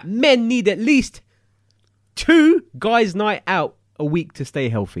concluded that men need at least 2 guys' night out a week to stay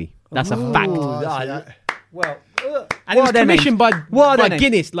healthy. That's a fact. Well, and it was commissioned by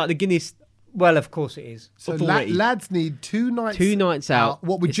Guinness, like the Guinness. Well, of course it is. So lads need 2 nights. 2 nights out.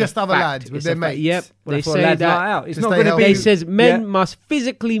 What with just other lads with their mates? Yep. Well, they say that. It's not going to be. They says men must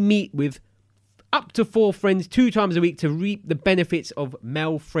physically meet with up to 4 friends 2 times a week to reap the benefits of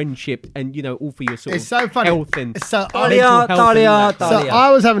male friendship and, all for your sort of so funny. health and so mental health. So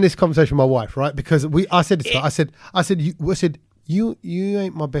I was having this conversation with my wife, right? Because I said to her, I said, you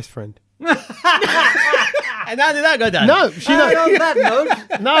ain't my best friend. And how did that go down? No, she And no. on that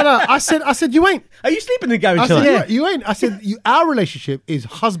note, No. I said you ain't. Are you sleeping in the garage I said tonight? you ain't. I said our relationship is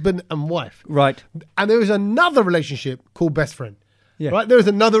husband and wife. right. And there is another relationship called best friend. Yeah. Right? There is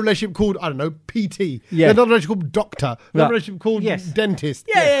another relationship called, I don't know, PT. Yeah. There's another relationship called doctor. Another Right. relationship called Yes. dentist.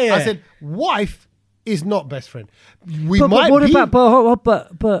 Yeah. I said, wife is not best friend. We But might what be. about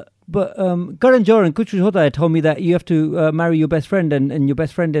Karan Johar and Kuchu Hodai told me that you have to marry your best friend and your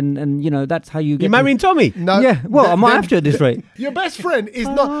best friend and you know that's how you get. You marrying Tommy? No, Yeah, well, I might the- have to at this rate. Your best friend is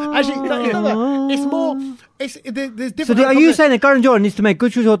not actually. No, it's not that. It's more. There's different. So are you saying that Karan Johar needs to make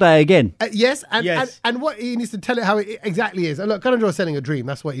Kuchu Hodai again? Yes, Yes. And what he needs to tell it how it exactly is. And look, Karan is selling a dream.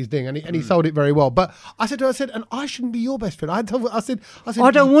 That's what he's doing, and he sold it very well. But I said, and I shouldn't be your best friend. I said,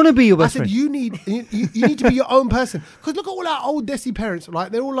 I don't want to be your best friend. I said, you need to be your own person. Because look at all our old Desi parents.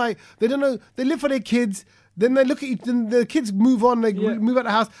 Like they're all like they don't know. They live for their kids. Then they look at each. Then the kids move on. They move out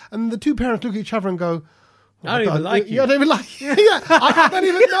the house, and the two parents look at each other and go. I don't even like you. I don't even like you. Yeah, I don't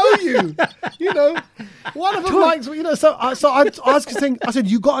even know you. You know, one of them likes. You know, so I was saying. I said,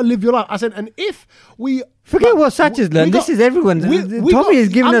 you got to live your life. I said, and if we Forget what Sach has learned. This is everyone's. Tommy is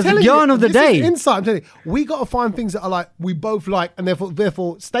giving us the yarn of the day. Insight. I'm telling you, we got to find things that are like we both like, and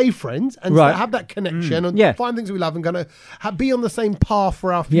therefore stay friends and Right. have that connection and Yeah. find things that we love and gonna be on the same path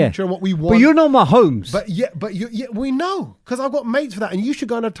for our future and what we want. But you're not my Holmes. But we know because I've got mates for that, and you should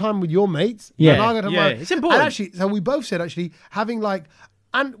go and have time with your mates. Yeah. and I gotta have Yeah, mine. it's important. And actually, so we both said having like,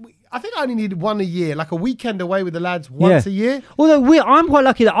 I think I only needed one a year, like a weekend away with the lads once a year. Although I'm quite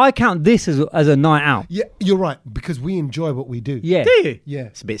lucky that I count this as a night out. Yeah, you're right because we enjoy what we do. Yeah. Do you? Yeah.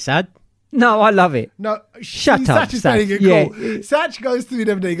 It's a bit sad. No, I love it. No, Shut up, Sach is Sach. playing it Yeah. cool. Sach goes through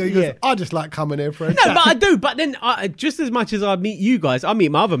them days. He goes, Yeah. I just like coming here for a No, chat. but I do. But then, just as much as I meet you guys, I meet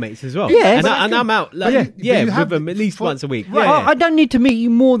my other mates as well. Yeah. and, But and I'm out. Like, But you with have- them at least for- once a week. Right. Yeah, I don't need to meet you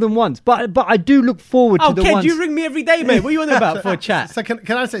more than once, but I do look forward to Oh, the Ken, ones. you ring me every day, mate. What are you on about for a chat? So can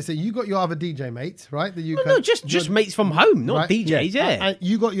I say, so you got your other DJ mates, right? That you No, just mates from home, not Right. DJs. Yeah. And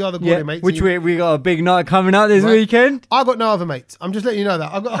you got your other yeah, Gordy mates. which and you- we got a big night coming up this Right. weekend. I got no other mates. I'm just letting you know that.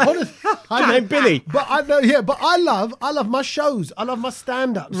 I've got Your name Billy. But I know, but I love my shows. I love my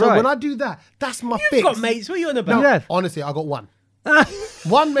stand up. So Right. when I do that, that's my You've fix. got mates. What are you on No, about? Yeah. honestly, I got one.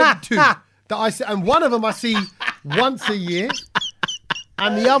 One, maybe two. That I see, and one of them I see once a year.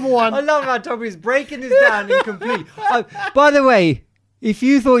 And the other one, I love how Tommy's breaking this down in complete. By the way, if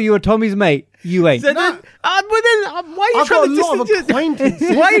you thought you were Tommy's mate, you ain't. So then, why are you I've got trying a to lot of distance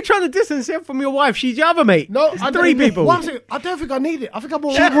acquaintances. Why are you trying to distance him from your wife? She's your other mate. No, It's I don't three even- people. One second, I don't think I need it. I think I'm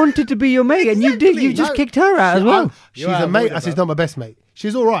all She right. wanted to be your mate, and you did. You Exactly. just No. kicked her out as well. She's a mate. I said, she's not my best mate.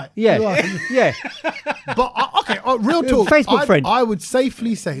 She's all right. She's all Yeah, right. yeah. But okay, real talk. Facebook friend. I would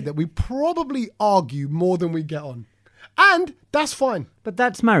safely say that we probably argue more than we get on, and that's fine. But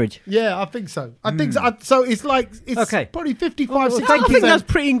that's marriage. Yeah, I think so. I think so. So it's like it's Okay. probably 55, Well, 60%. thank I you. think that's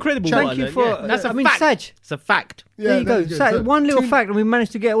pretty incredible. Thank what I you learned, for- yeah. That's a I mean, fact. Sach. It's a fact. Yeah, There you go. that's good. So, So one little two- fact, and we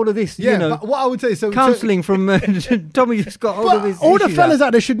managed to get all of this. Yeah, you know, but what I would say, so counselling from Tommy just got all of But his. all the issues fellas out.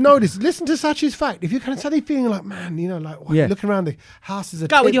 out there should know this. Listen to Sach's fact. If you're kind of suddenly feeling like, man, you know, like Yeah. looking around the houses,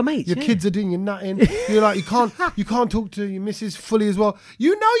 Go with your mates, Your yeah. kids are doing your nutting. You're like, you can't talk to your missus fully as well.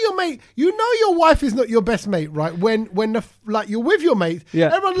 You know your mate. You know your wife is not your best mate, right? When like you're with your mate, Yeah.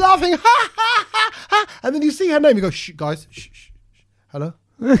 everyone's laughing, ha ha ha ha, and then you see her name, you go, shh, guys, shh, shh, shh. Hello.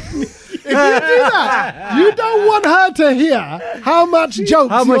 If you do that, you don't want her to hear how much jokes,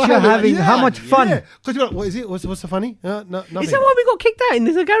 How much you're having, Yeah, how much fun. Because you're like, what is it? What's so funny? No, nothing. Is that why we got kicked out in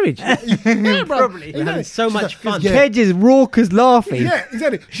the garage? Yeah, bro. Probably. We're having so much fun. Yeah. Kedge is raucous laughing. Yeah,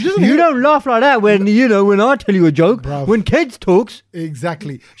 exactly. She doesn't. You hear- don't laugh like that when when I tell you a joke. Bruv. When Kedge talks,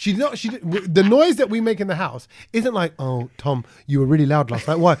 Exactly. She's not. The noise that we make in the house isn't like, oh, Tom, you were really loud last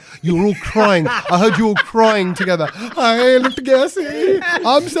night. Why? You were all crying. I heard you all crying together. I look together.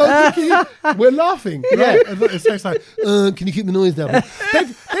 I'm so picky. We're laughing. Yeah. Right? It's like, can you keep the noise down? They're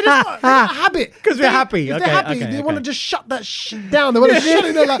just not a habit. 'Cause we're happy. If Okay, they're happy. okay, They okay. want to just shut that shit down. They want to shut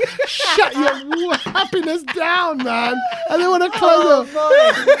it. They're like, shut your happiness down, man. And they want to close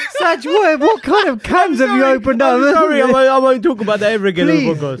it. Sach, what kind of cans have you opened up? I'm sorry, I won't talk about that ever again on the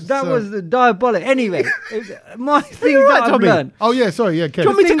Please, podcast. that was diabolic. Anyway, my things right, that I've Tommy? learned. Oh yeah, sorry, yeah. Ken. Do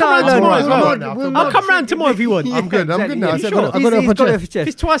you want me to Thing come that I round learned tomorrow as was well? right now. we'll I'll I'll come round tomorrow if you want. I'm good. I'm good now. I Exactly, said, yeah. I've got it He's off got my it chest. off his chest. If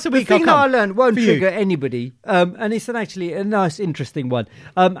it's twice a week, The thing I'll that I come. learned won't For you. trigger anybody, and it's actually a nice, interesting one,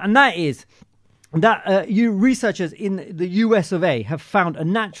 and that is that researchers in the US of A have found a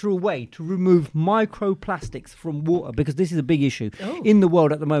natural way to remove microplastics from water, because this is a big issue in the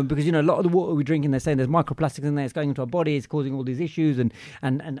world at the moment, because a lot of the water we drink, and they're saying there's microplastics in there, it's going into our body, it's causing all these issues and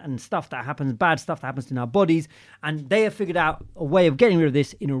stuff that happens, bad stuff that happens in our bodies, and they have figured out a way of getting rid of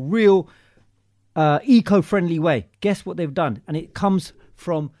this in a real eco-friendly way. Guess what they've done? And it comes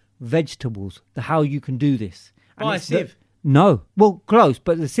from vegetables. How you can do this? And By a it's sieve. No, well, close,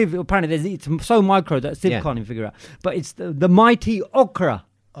 but the sieve apparently it's so micro that sieve can't even figure out. But it's the mighty okra,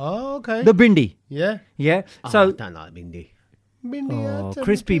 Oh, okay. the bindi. Yeah. Yeah. I So don't like bindi.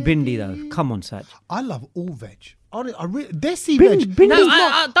 crispy bindi though. Come on, Sach. I love all veg. Desi Bin- veg. bin- No, Bindi's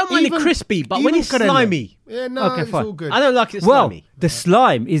I don't mind it crispy, but when even it's corella. slimy, Yeah, no, Okay, it's fine. all good. I don't like it Well, slimy. the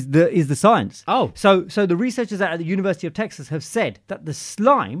slime is the science. Oh. So the researchers at the University of Texas have said that the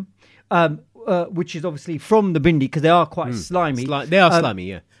slime, which is obviously from the bindi because they are quite slimy. They are slimy,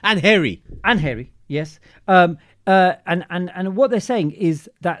 yeah, and hairy. And hairy, yes. And what they're saying is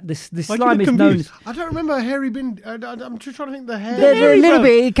that the slime is known. confused? I don't remember a hairy bin. I'm just trying to think the hair. They're a little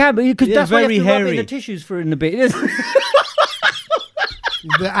bit. It can be because Yeah, that's why you have very to rub it in hairy. the tissues for in a bit.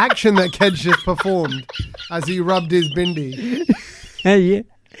 The action that Kedge just performed as he rubbed his bindi. Yeah.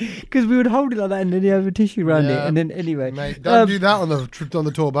 Because we would hold it like that, and then you have a tissue around it, Yeah. and then anyway. Mate, don't do that on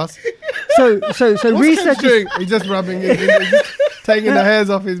the tour bus. So What's Kedge researchers. doing? He's just rubbing his bindi, he's just taking the hairs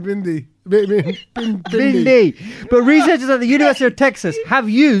off his bindi. Bindi. Bindi. But researchers at the University of Texas have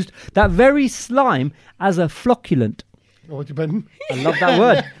used that very slime as a flocculant. What you been? I love that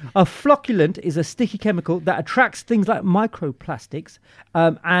word. A flocculant is a sticky chemical that attracts things like microplastics,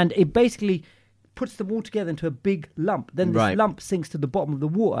 and it basically puts them all together into a big lump. Then this lump sinks to the bottom of the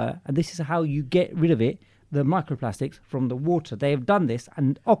water, and this is how you get rid of it, the microplastics, from the water. They have done this,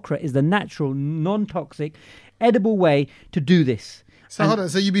 and okra is the natural, non-toxic, edible way to do this. So hold on.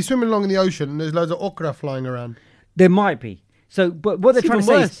 So you'd be swimming along in the ocean, and there's loads of okra flying around. There might be. So, but what they're It's trying to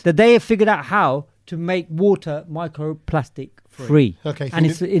even say worse. is that they have figured out how to make water microplastic free. Okay, so and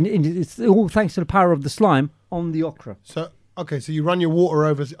you it's all thanks to the power of the slime on the okra. So you run your water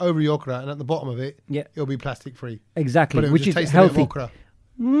over your okra, and at the bottom of it, it'll be plastic free. Exactly, But it'll which just is taste a bit of healthy. okra.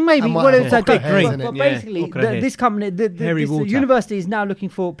 Maybe And might what have else I okra think. hairs But, in it. but Yeah, basically, okra hair. this company, Hairy this water. university is now looking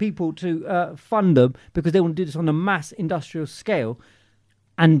for people to fund them because they want to do this on a mass industrial scale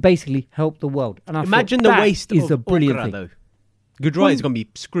and basically help the world. And I Imagine thought the that waste is of a brilliant okra, thing. though. Gujarati is going to be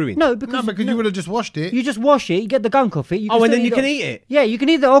screwing. No, because You would have just washed it. you just wash it, you get the gunk off it. You Oh, and still then you the- can eat it? Yeah, you can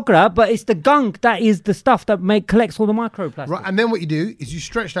eat the okra, but it's the gunk that is the stuff that collects all the microplastics. Right, and then what you do is you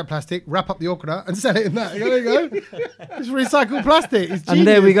stretch that plastic, wrap up the okra, and sell it in that. There you go. It's recycled plastic. It's And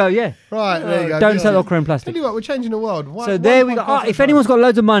there we genius. go, yeah. Right, there you go. Don't Good. sell okra in plastic. Tell you what, we're changing the world. So there we go. podcast If at a anyone's time. got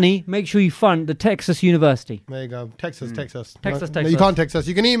loads of money, make sure you fund the Texas University. There you go. Text us. Text us, No, text you us. can't text us.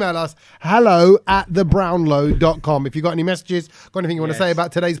 You can email us, hello@thebrownload.com. If you've got any messages, got anything you want to say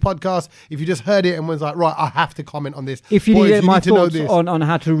about today's podcast, if you just heard it and was like, right, I have to comment on this. If you Boys, need my to know thoughts this. on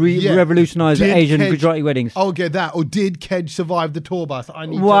how to Yeah. revolutionise Did Asian Kedge- Gujarati weddings. Oh, get that. Or did Kedge survive the tour bus? I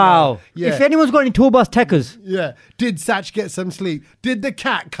need to Wow. know. Yeah. If anyone's got any tour bus techers, Yeah. Did Sach get some sleep? Did the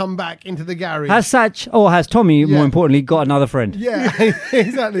cat come back into the garage? has Sach, or has Tommy, Yeah. more importantly, got another friend? Yeah,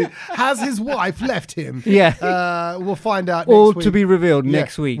 exactly. Has his wife left him? Yeah. We'll find out All next week. to be revealed Yeah.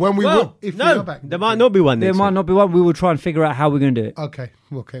 next week. When we Well, if we no, are back. there might not be one There next might week. not be one. We will try and figure out how we're going to do it. Okay.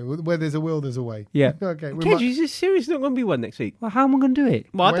 Where there's a will, there's a way. Yeah. Okay. we Kedge, might- is this serious not going to be one next week? Well, how am I going to do it?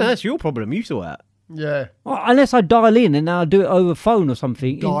 Well, I don't know. That's your problem. You sort out. Yeah. Well, unless I dial in and I'll do it over phone or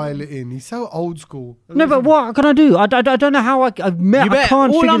something. Dial it in. He's so old school. No, but what can I do? I don't know how I You I better,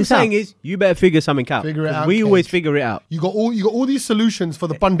 can't all figure I'm this saying out. is you better figure something out. Figure it 'cause out, We always Kedge. figure it out. You got all these solutions for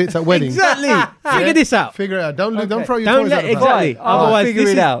the pundits at weddings. Exactly. Figure this out. Figure it out. Don't throw your Don't toys let out the pram. exactly. Right, I'll Otherwise, figure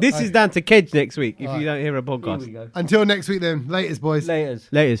this it out. This is down to Kedge next week if you don't hear a podcast. Here we go. Until next week, then. Latest, boys. Laters.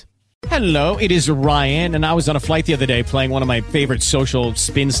 Laters. Hello, it is Ryan, and I was on a flight the other day playing one of my favorite social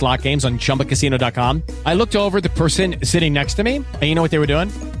spin slot games on ChumbaCasino.com. I looked over at the person sitting next to me, and you know what they were doing?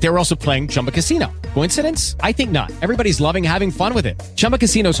 They were also playing Chumba Casino. Coincidence? I think not. Everybody's loving having fun with it. Chumba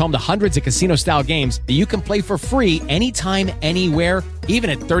Casino is home to hundreds of casino-style games that you can play for free anytime, anywhere, even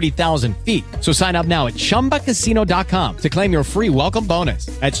at 30,000 feet. So sign up now at ChumbaCasino.com to claim your free welcome bonus.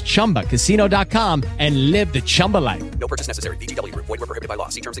 That's ChumbaCasino.com and live the Chumba life. No purchase necessary. VGW Group. Void where prohibited by law.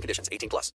 See terms and conditions. 18+.